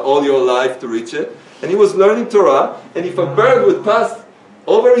Torah all your life to reach it. And he was learning Torah, and if a bird would pass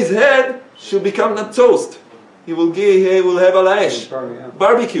over his head, she'll become a toast. He will have a laish,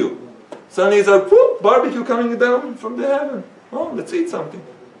 barbecue. Suddenly it's like, whoop, barbecue coming down from the heaven. Oh, let's eat something.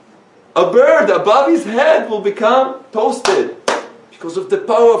 A bird above his head will become toasted because of the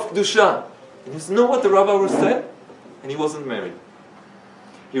power of Kedusha. And you know what the Rabbi was said? And he wasn't married.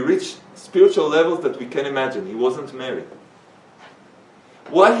 He reached spiritual levels that we can imagine. He wasn't married.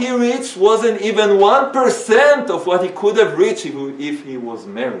 What he reached wasn't even 1% of what he could have reached if he was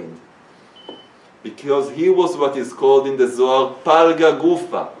married. Because he was what is called in the Zohar, Palga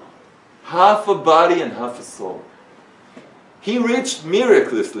Gufa. Half a body and half a soul. He reached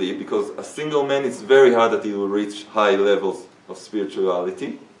miraculously, because a single man, it's very hard that he will reach high levels of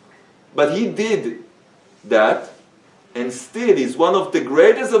spirituality. But he did that, and still is one of the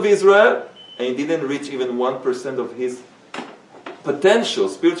greatest of Israel, and he didn't reach even 1% of his potential,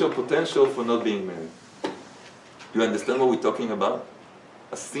 spiritual potential, for not being married. You understand what we're talking about?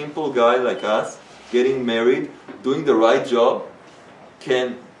 A simple guy like us, getting married, doing the right job,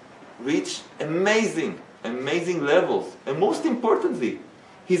 can reach amazing levels. And most importantly,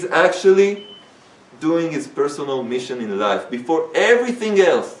 he's actually doing his personal mission in life before everything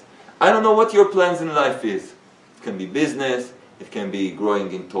else. I don't know what your plans in life is. It can be business, it can be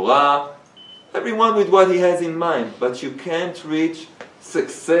growing in Torah, everyone with what he has in mind. But you can't reach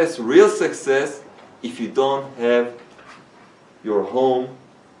success, real success, if you don't have your home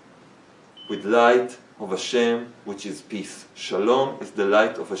with light of Hashem, which is peace. Shalom is the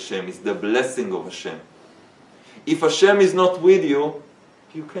light of Hashem, is the blessing of Hashem. If Hashem is not with you,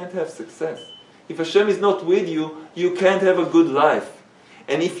 you can't have success. If Hashem is not with you, you can't have a good life.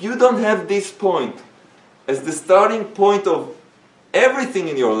 And if you don't have this point as the starting point of everything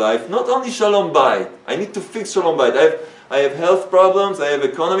in your life, not only Shalom Bayit, I need to fix Shalom Bayit. I have health problems, I have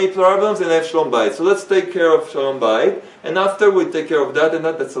economy problems, and I have Shalom Bayit. So let's take care of Shalom Bayit, and after we take care of that and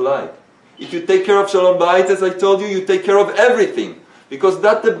that's a lie. If you take care of Shalom Bayit, as I told you, you take care of everything. Because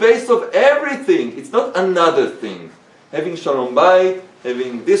that's the base of everything. It's not another thing. Having Shalom Bayit,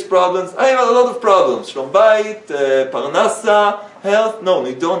 having these problems. I have a lot of problems. Shalom Bayit, Parnasa, health. No,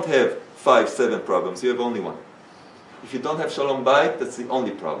 you don't have 5, 7 problems. You have only one. If you don't have Shalom Bayit, that's the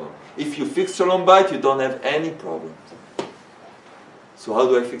only problem. If you fix Shalom Bayit, you don't have any problems. So how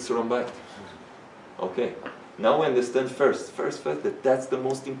do I fix Shalom Bayit? Okay. Now we understand first that that's the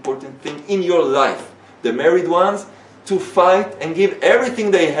most important thing in your life. The married ones, to fight and give everything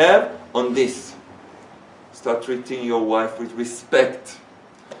they have on this. Start treating your wife with respect.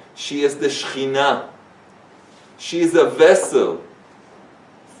 She is the Shekhinah. She is a vessel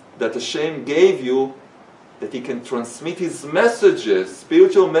that Hashem gave you, that He can transmit His messages,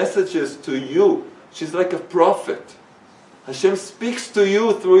 spiritual messages to you. She's like a prophet. Hashem speaks to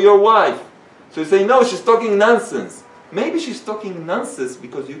you through your wife. So you say, no, she's talking nonsense. Maybe she's talking nonsense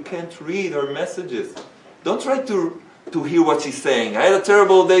because you can't read her messages. Don't try to hear what she's saying. I had a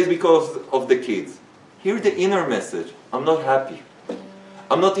terrible day because of the kids. Hear the inner message. I'm not happy.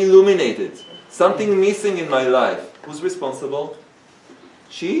 I'm not illuminated. Something missing in my life. Who's responsible?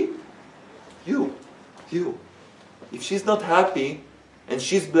 She? You. If she's not happy, and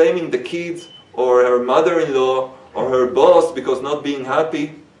she's blaming the kids, or her mother-in-law, or her boss because not being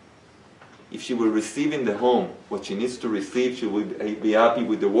happy, if she will receive in the home what she needs to receive, she will be happy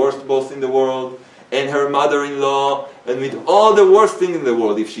with the worst boss in the world, and her mother-in-law, and with all the worst thing in the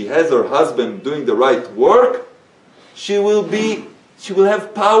world. If she has her husband doing the right work, she will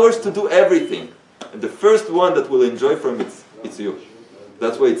have powers to do everything. And the first one that will enjoy from it's you.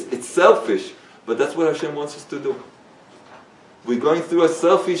 That's why it's selfish, but that's what Hashem wants us to do. We're going through a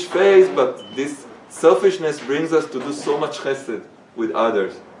selfish phase, but this selfishness brings us to do so much chesed with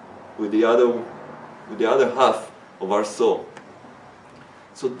others, with the other half of our soul.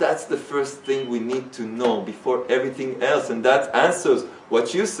 So that's the first thing we need to know before everything else, and that answers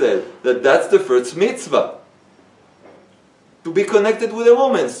what you said, that's the first mitzvah. To be connected with a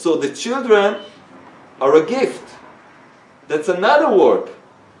woman. So the children are a gift. That's another work.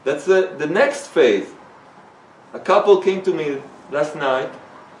 That's the next phase. A couple came to me last night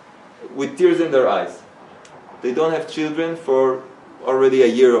with tears in their eyes. They don't have children for already a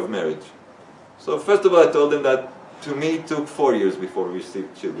year of marriage. So first of all, I told them that to me it took 4 years before we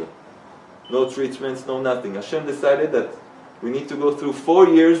received children. No treatments, no nothing. Hashem decided that we need to go through 4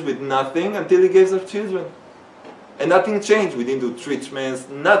 years with nothing until He gives us children. And nothing changed. We didn't do treatments,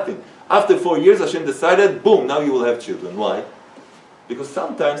 nothing. After 4 years, Hashem decided, boom, now you will have children. Why? Because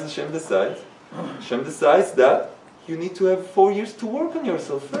sometimes Hashem decides that you need to have 4 years to work on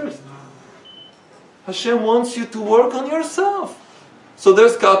yourself first. Hashem wants you to work on yourself. So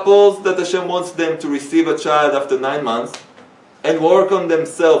there's couples that Hashem wants them to receive a child after 9 months and work on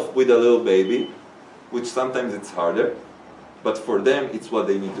themselves with a little baby, which sometimes it's harder, but for them it's what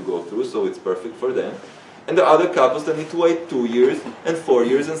they need to go through, so it's perfect for them. And there are other couples that need to wait 2 years and 4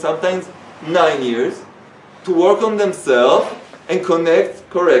 years and sometimes 9 years to work on themselves and connect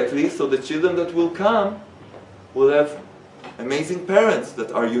correctly, so the children that will come will have amazing parents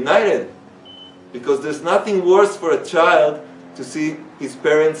that are united. Because there's nothing worse for a child to see his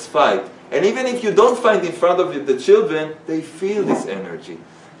parents fight. And even if you don't fight in front of the children, they feel this energy.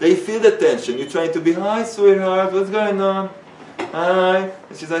 They feel the tension. You're trying to be, hi sweetheart, what's going on? Hi.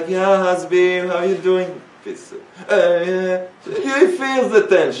 And she's like, yeah, husband, how are you doing? He feels the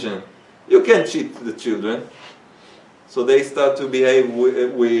tension. You can't cheat the children. So they start to behave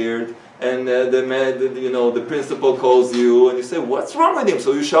weird. And the principal calls you, and you say, "What's wrong with him?"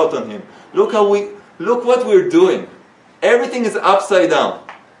 So you shout on him. Look what we're doing. Everything is upside down.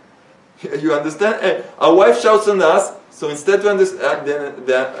 You understand? Our wife shouts on us. So instead of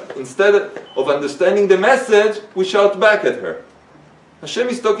understanding the message, we shout back at her. Hashem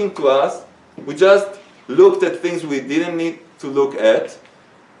is talking to us. We just looked at things we didn't need to look at.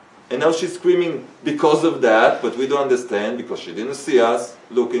 And now she's screaming because of that, but we don't understand because she didn't see us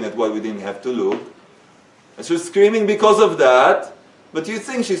looking at what we didn't have to look. And she's screaming because of that, but you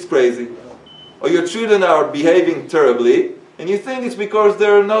think she's crazy. Or your children are behaving terribly, and you think it's because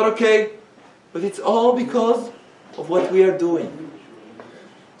they're not okay. But it's all because of what we are doing.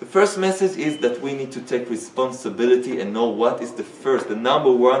 The first message is that we need to take responsibility and know what is the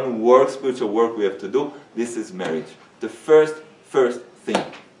number one work, spiritual work we have to do. This is marriage. The first thing.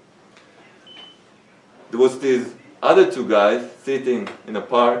 There was these other two guys sitting in a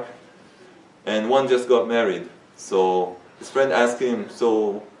park, and one just got married. So his friend asked him,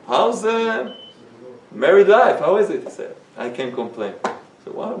 so how's married life? How is it? He said, I can't complain. I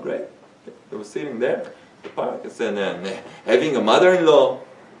said, wow, great. They were sitting there in the park. I said, having a mother-in-law,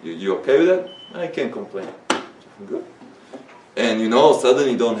 you okay with that? I can't complain. Good. And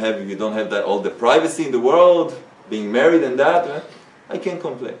suddenly you don't have that all the privacy in the world, being married and that. Right? I can't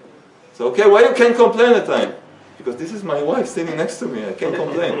complain. So, okay, why you can't complain at the time? Because this is my wife sitting next to me. I can't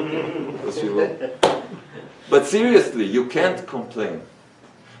complain. Because she will. But seriously, you can't complain.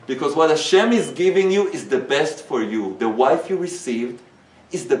 Because what Hashem is giving you is the best for you. The wife you received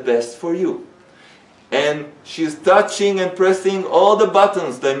is the best for you. And she's touching and pressing all the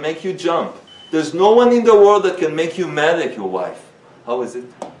buttons that make you jump. There's no one in the world that can make you mad like your wife. How is it?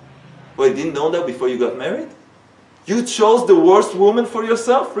 Well, you didn't know that before you got married? You chose the worst woman for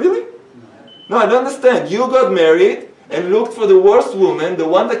yourself? Really? No, I don't understand. You got married and looked for the worst woman, the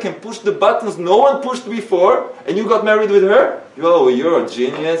one that can push the buttons no one pushed before, and you got married with her? Oh, you're a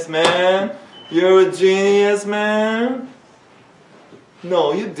genius, man. You're a genius, man.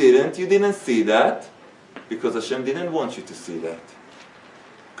 No, you didn't. You didn't see that. Because Hashem didn't want you to see that.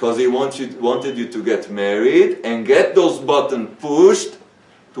 Because He wanted you to get married and get those buttons pushed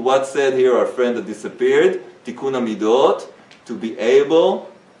to what said here our friend that disappeared, Tikkun HaMidot, to be able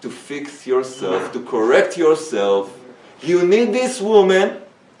to fix yourself, to correct yourself. You need this woman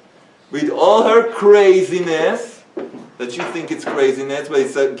with all her craziness, that you think it's craziness, but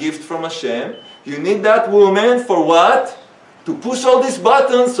it's a gift from Hashem. You need that woman for what? To push all these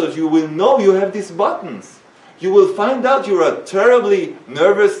buttons so you will know you have these buttons. You will find out you're a terribly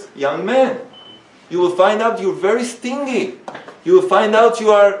nervous young man. You will find out you're very stingy. You will find out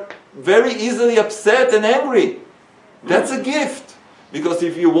you are very easily upset and angry. That's a gift. Because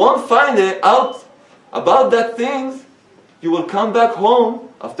if you won't find out about that things, you will come back home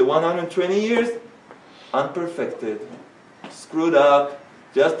after 120 years unperfected, screwed up,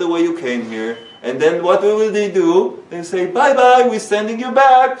 just the way you came here. And then what will they do? They say, bye-bye, we're sending you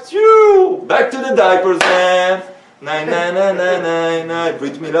back. Phew! Back to the diapers, man. Nine.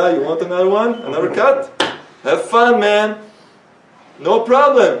 Brit Milah, you want another one? Another cut? Have fun, man. No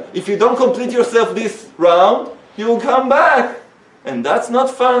problem. If you don't complete yourself this round, you will come back. And that's not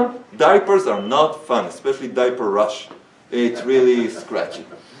fun. Diapers are not fun, especially diaper rush. It's really scratchy.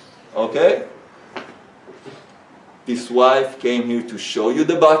 Okay? This wife came here to show you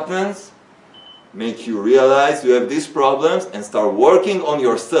the buttons, make you realize you have these problems, and start working on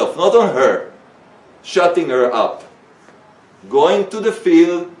yourself, not on her. Shutting her up. Going to the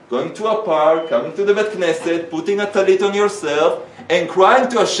field, going to a park, coming to the Bet Knesset, putting a talit on yourself, and crying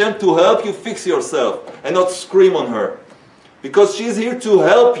to Hashem to help you fix yourself, and not scream on her. Because she's here to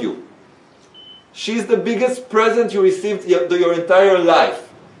help you. She's the biggest present you received your entire life.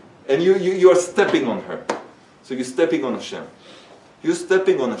 And you're stepping on her. So you're stepping on Hashem. You're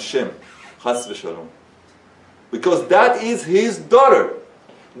stepping on Hashem. Chas v'shalom. Because that is His daughter.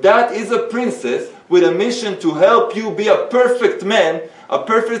 That is a princess with a mission to help you be a perfect man, a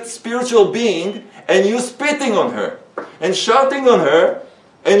perfect spiritual being, and you spitting on her and shouting on her,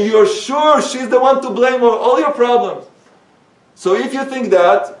 and you're sure she's the one to blame for all your problems. So if you think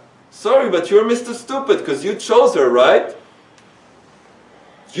that, sorry, but you're Mr. Stupid, because you chose her, right?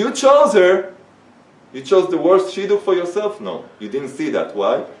 You chose her. You chose the worst shidduch for yourself? No, you didn't see that.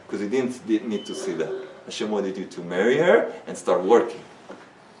 Why? Because you didn't need to see that. Hashem wanted you to marry her and start working.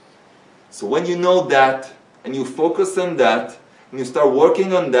 So when you know that, and you focus on that, and you start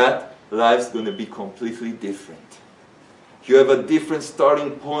working on that, life's going to be completely different. You have a different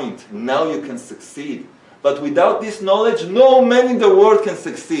starting point. Now you can succeed. But without this knowledge, no man in the world can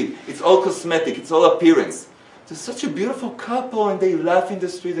succeed. It's all cosmetic. It's all appearance. There's such a beautiful couple, and they laugh in the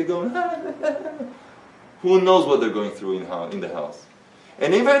street. They go, who knows what they're going through in the house?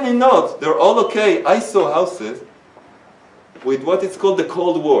 And even in not, they're all okay. I saw houses with what is called the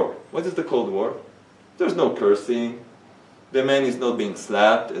Cold War. What is the Cold War? There's no cursing. The man is not being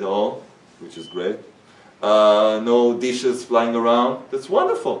slapped at all, which is great. No dishes flying around. That's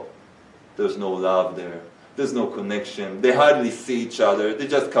wonderful. There's no love there. There's no connection. They hardly see each other. They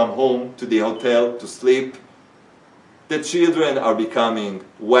just come home to the hotel to sleep. The children are becoming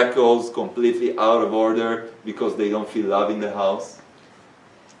wackos, completely out of order because they don't feel love in the house.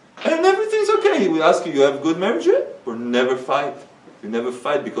 And everything's okay. He will ask you, you have good marriage? Or never fight. You never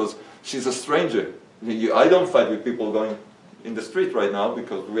fight because she's a stranger. I don't fight with people going in the street right now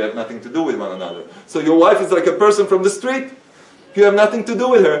because we have nothing to do with one another. So your wife is like a person from the street. You have nothing to do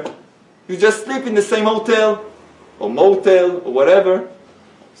with her. You just sleep in the same hotel or motel or whatever.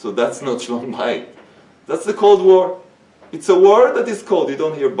 So that's not Shalom Bayit. That's the Cold War. It's a war that is cold. You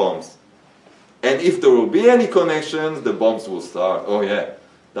don't hear bombs. And if there will be any connections, the bombs will start. Oh yeah,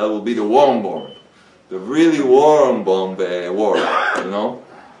 that will be the warm bomb. The really warm bomb war, you know?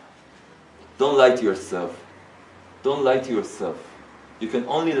 Don't lie to yourself. Don't lie to yourself. You can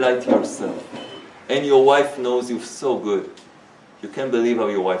only lie to yourself. And your wife knows you so good. You can't believe how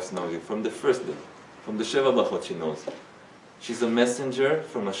your wife knows you. From the first day, from the Sheva Brachot, she knows. She's a messenger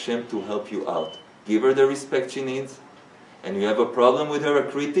from Hashem to help you out. Give her the respect she needs. And you have a problem with her,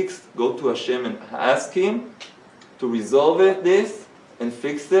 a critics, go to Hashem and ask Him to resolve this and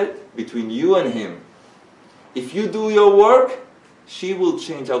fix it between you and Him. If you do your work, she will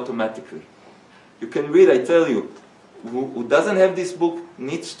change automatically. You can read, I tell you, who doesn't have this book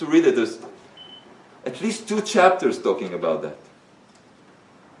needs to read it. There's at least 2 chapters talking about that.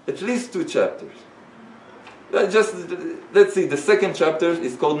 At least 2 chapters. Let's see, the second chapter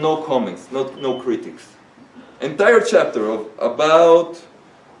is called No Comments, no critics. Entire chapter of about,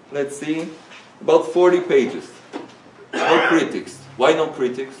 let's see, about 40 pages. No critics. Why no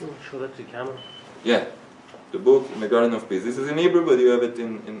critics? Show that to the camera. Yeah, the book in the Garden of Peace. This is in Hebrew, but you have it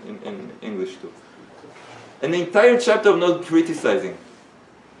in English too. An entire chapter of not criticizing.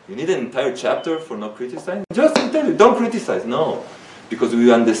 You need an entire chapter for not criticizing? Just tell you, don't criticize. No. Because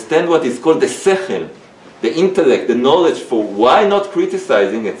we understand what is called the sechel. the intellect, the knowledge for why not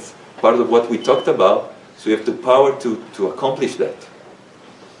criticizing. It's part of what we talked about. So you have the power to accomplish that.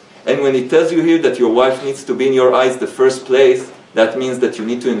 And when it tells you here that your wife needs to be in your eyes the first place, that means that you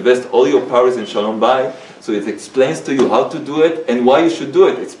need to invest all your powers in Shalom Bayit. So it explains to you how to do it and why you should do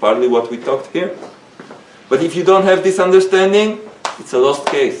it. It's partly what we talked here. But if you don't have this understanding, it's a lost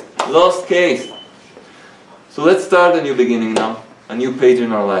case. Lost case. So let's start a new beginning now. A new page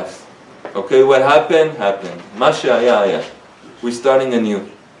in our lives. Okay, what happened, happened. Masha, yeah. We're starting anew.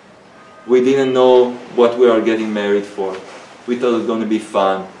 We didn't know what we are getting married for. We thought it was going to be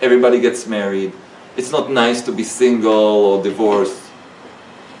fun. Everybody gets married. It's not nice to be single or divorced.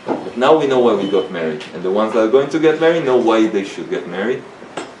 But now we know why we got married. And the ones that are going to get married know why they should get married.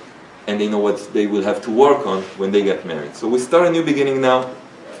 And they know what they will have to work on when they get married. So we start a new beginning now.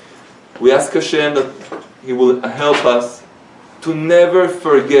 We ask Hashem that He will help us to never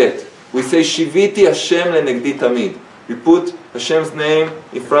forget. We say, Shiviti Hashem lenegdi tamid. We put Hashem's name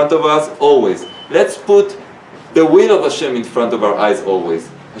in front of us always. Let's put the will of Hashem in front of our eyes always.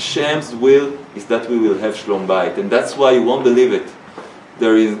 Hashem's will is that we will have Shalom Bayit. And that's why you won't believe it.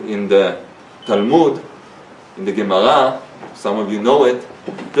 There is in the Talmud, in the Gemara, some of you know it,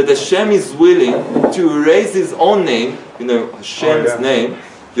 that Hashem is willing to erase His own name, Hashem's name,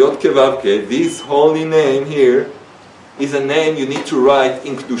 Yod Kevavke, this holy name here, is a name you need to write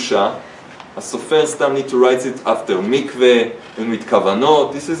in Kedusha. A sofer stam need to write it after mikveh and with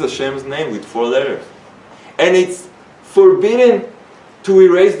kavanot. This is Hashem's name with 4 letters. And it's forbidden to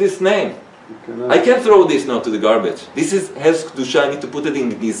erase this name. I can't throw this now to the garbage. This has Kedusha, I need to put it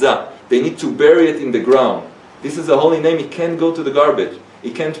in Gniza. They need to bury it in the ground. This is a holy name, it can't go to the garbage.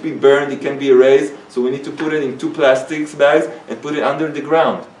 It can't be burned, it can't be erased. So we need to put it in 2 plastic bags and put it under the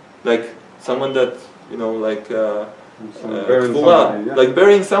ground. Like someone that, like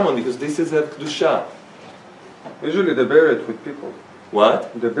burying someone, because this is a Kedusha. Usually they bury it with people.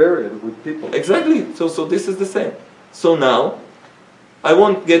 What? They bury it with people. Exactly. So this is the same. So now, I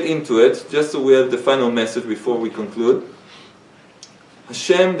won't get into it, just so we have the final message before we conclude.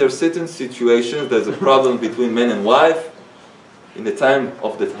 Hashem, there are certain situations, there's a problem between man and wife, in the time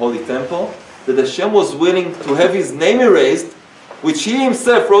of the Holy Temple, that Hashem was willing to have His name erased, which He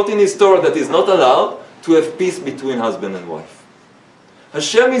Himself wrote in His Torah that is not allowed, to have peace between husband and wife.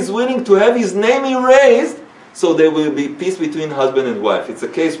 Hashem is willing to have His name erased, so there will be peace between husband and wife. It's a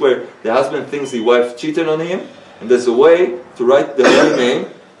case where the husband thinks the wife cheated on him, and there's a way to write the holy name,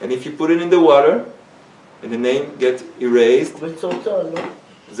 and if you put it in the water, and the name gets erased,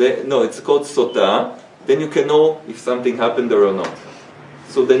 no, it's called sota, then you can know if something happened there or not.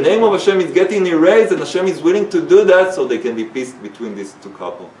 So the name of Hashem is getting erased, and Hashem is willing to do that so there can be peace between these 2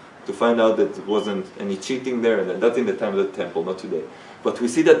 couples. To find out that there wasn't any cheating there, and that's in the time of the temple, not today. But we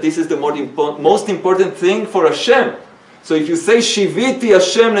see that this is the most important thing for Hashem. So if you say Shiviti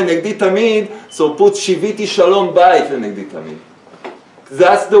Hashem lenegdi tamid, so put Shiviti Shalom Bayit lenegdi tamid.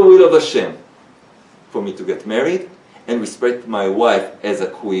 That's the will of Hashem. For me to get married and respect my wife as a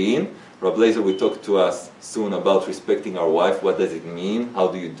queen. Rabbi Lazer will talk to us soon about respecting our wife. What does it mean? How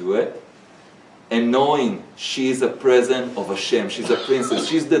do you do it? And knowing she is a present of Hashem. She's a princess.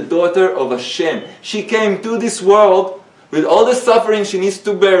 She's the daughter of Hashem. She came to this world with all the suffering she needs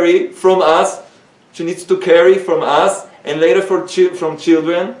to bury from us. She needs to carry from us. And later from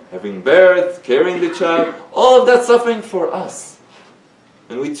children. Having birth, carrying the child. All of that suffering for us.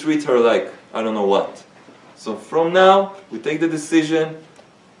 And we treat her like, I don't know what. So from now, we take the decision.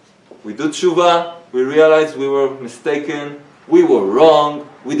 We do tshuva. We realize we were mistaken. We were wrong.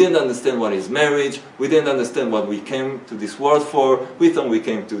 We didn't understand what is marriage. We didn't understand what we came to this world for. We thought we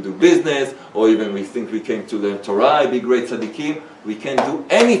came to do business, or even we think we came to learn Torah, be great tzaddikim. We can't do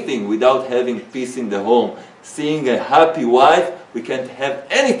anything without having peace in the home. Seeing a happy wife, we can't have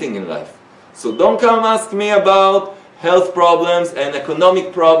anything in life. So don't come ask me about health problems and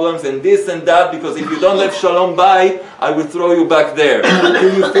economic problems and this and that, because if you don't have Shalom Bayit, I will throw you back there.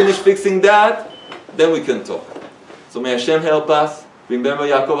 Until you finish fixing that, then we can talk. So may Hashem help us. Remember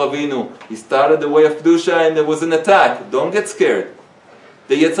Yaakov Avinu, he started the way of Kedusha and there was an attack. Don't get scared.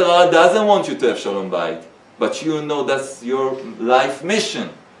 The Yetzer Hara doesn't want you to have Shalom Bayit. But you know that's your life mission.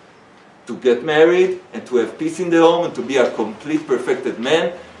 To get married and to have peace in the home and to be a complete perfected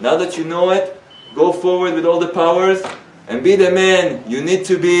man. Now that you know it, go forward with all the powers and be the man you need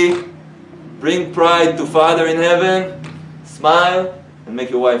to be. Bring pride to Father in heaven. Smile and make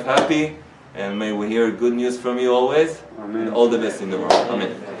your wife happy. And may we hear good news from you always. Amen. And all the best in the world.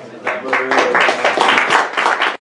 Amen.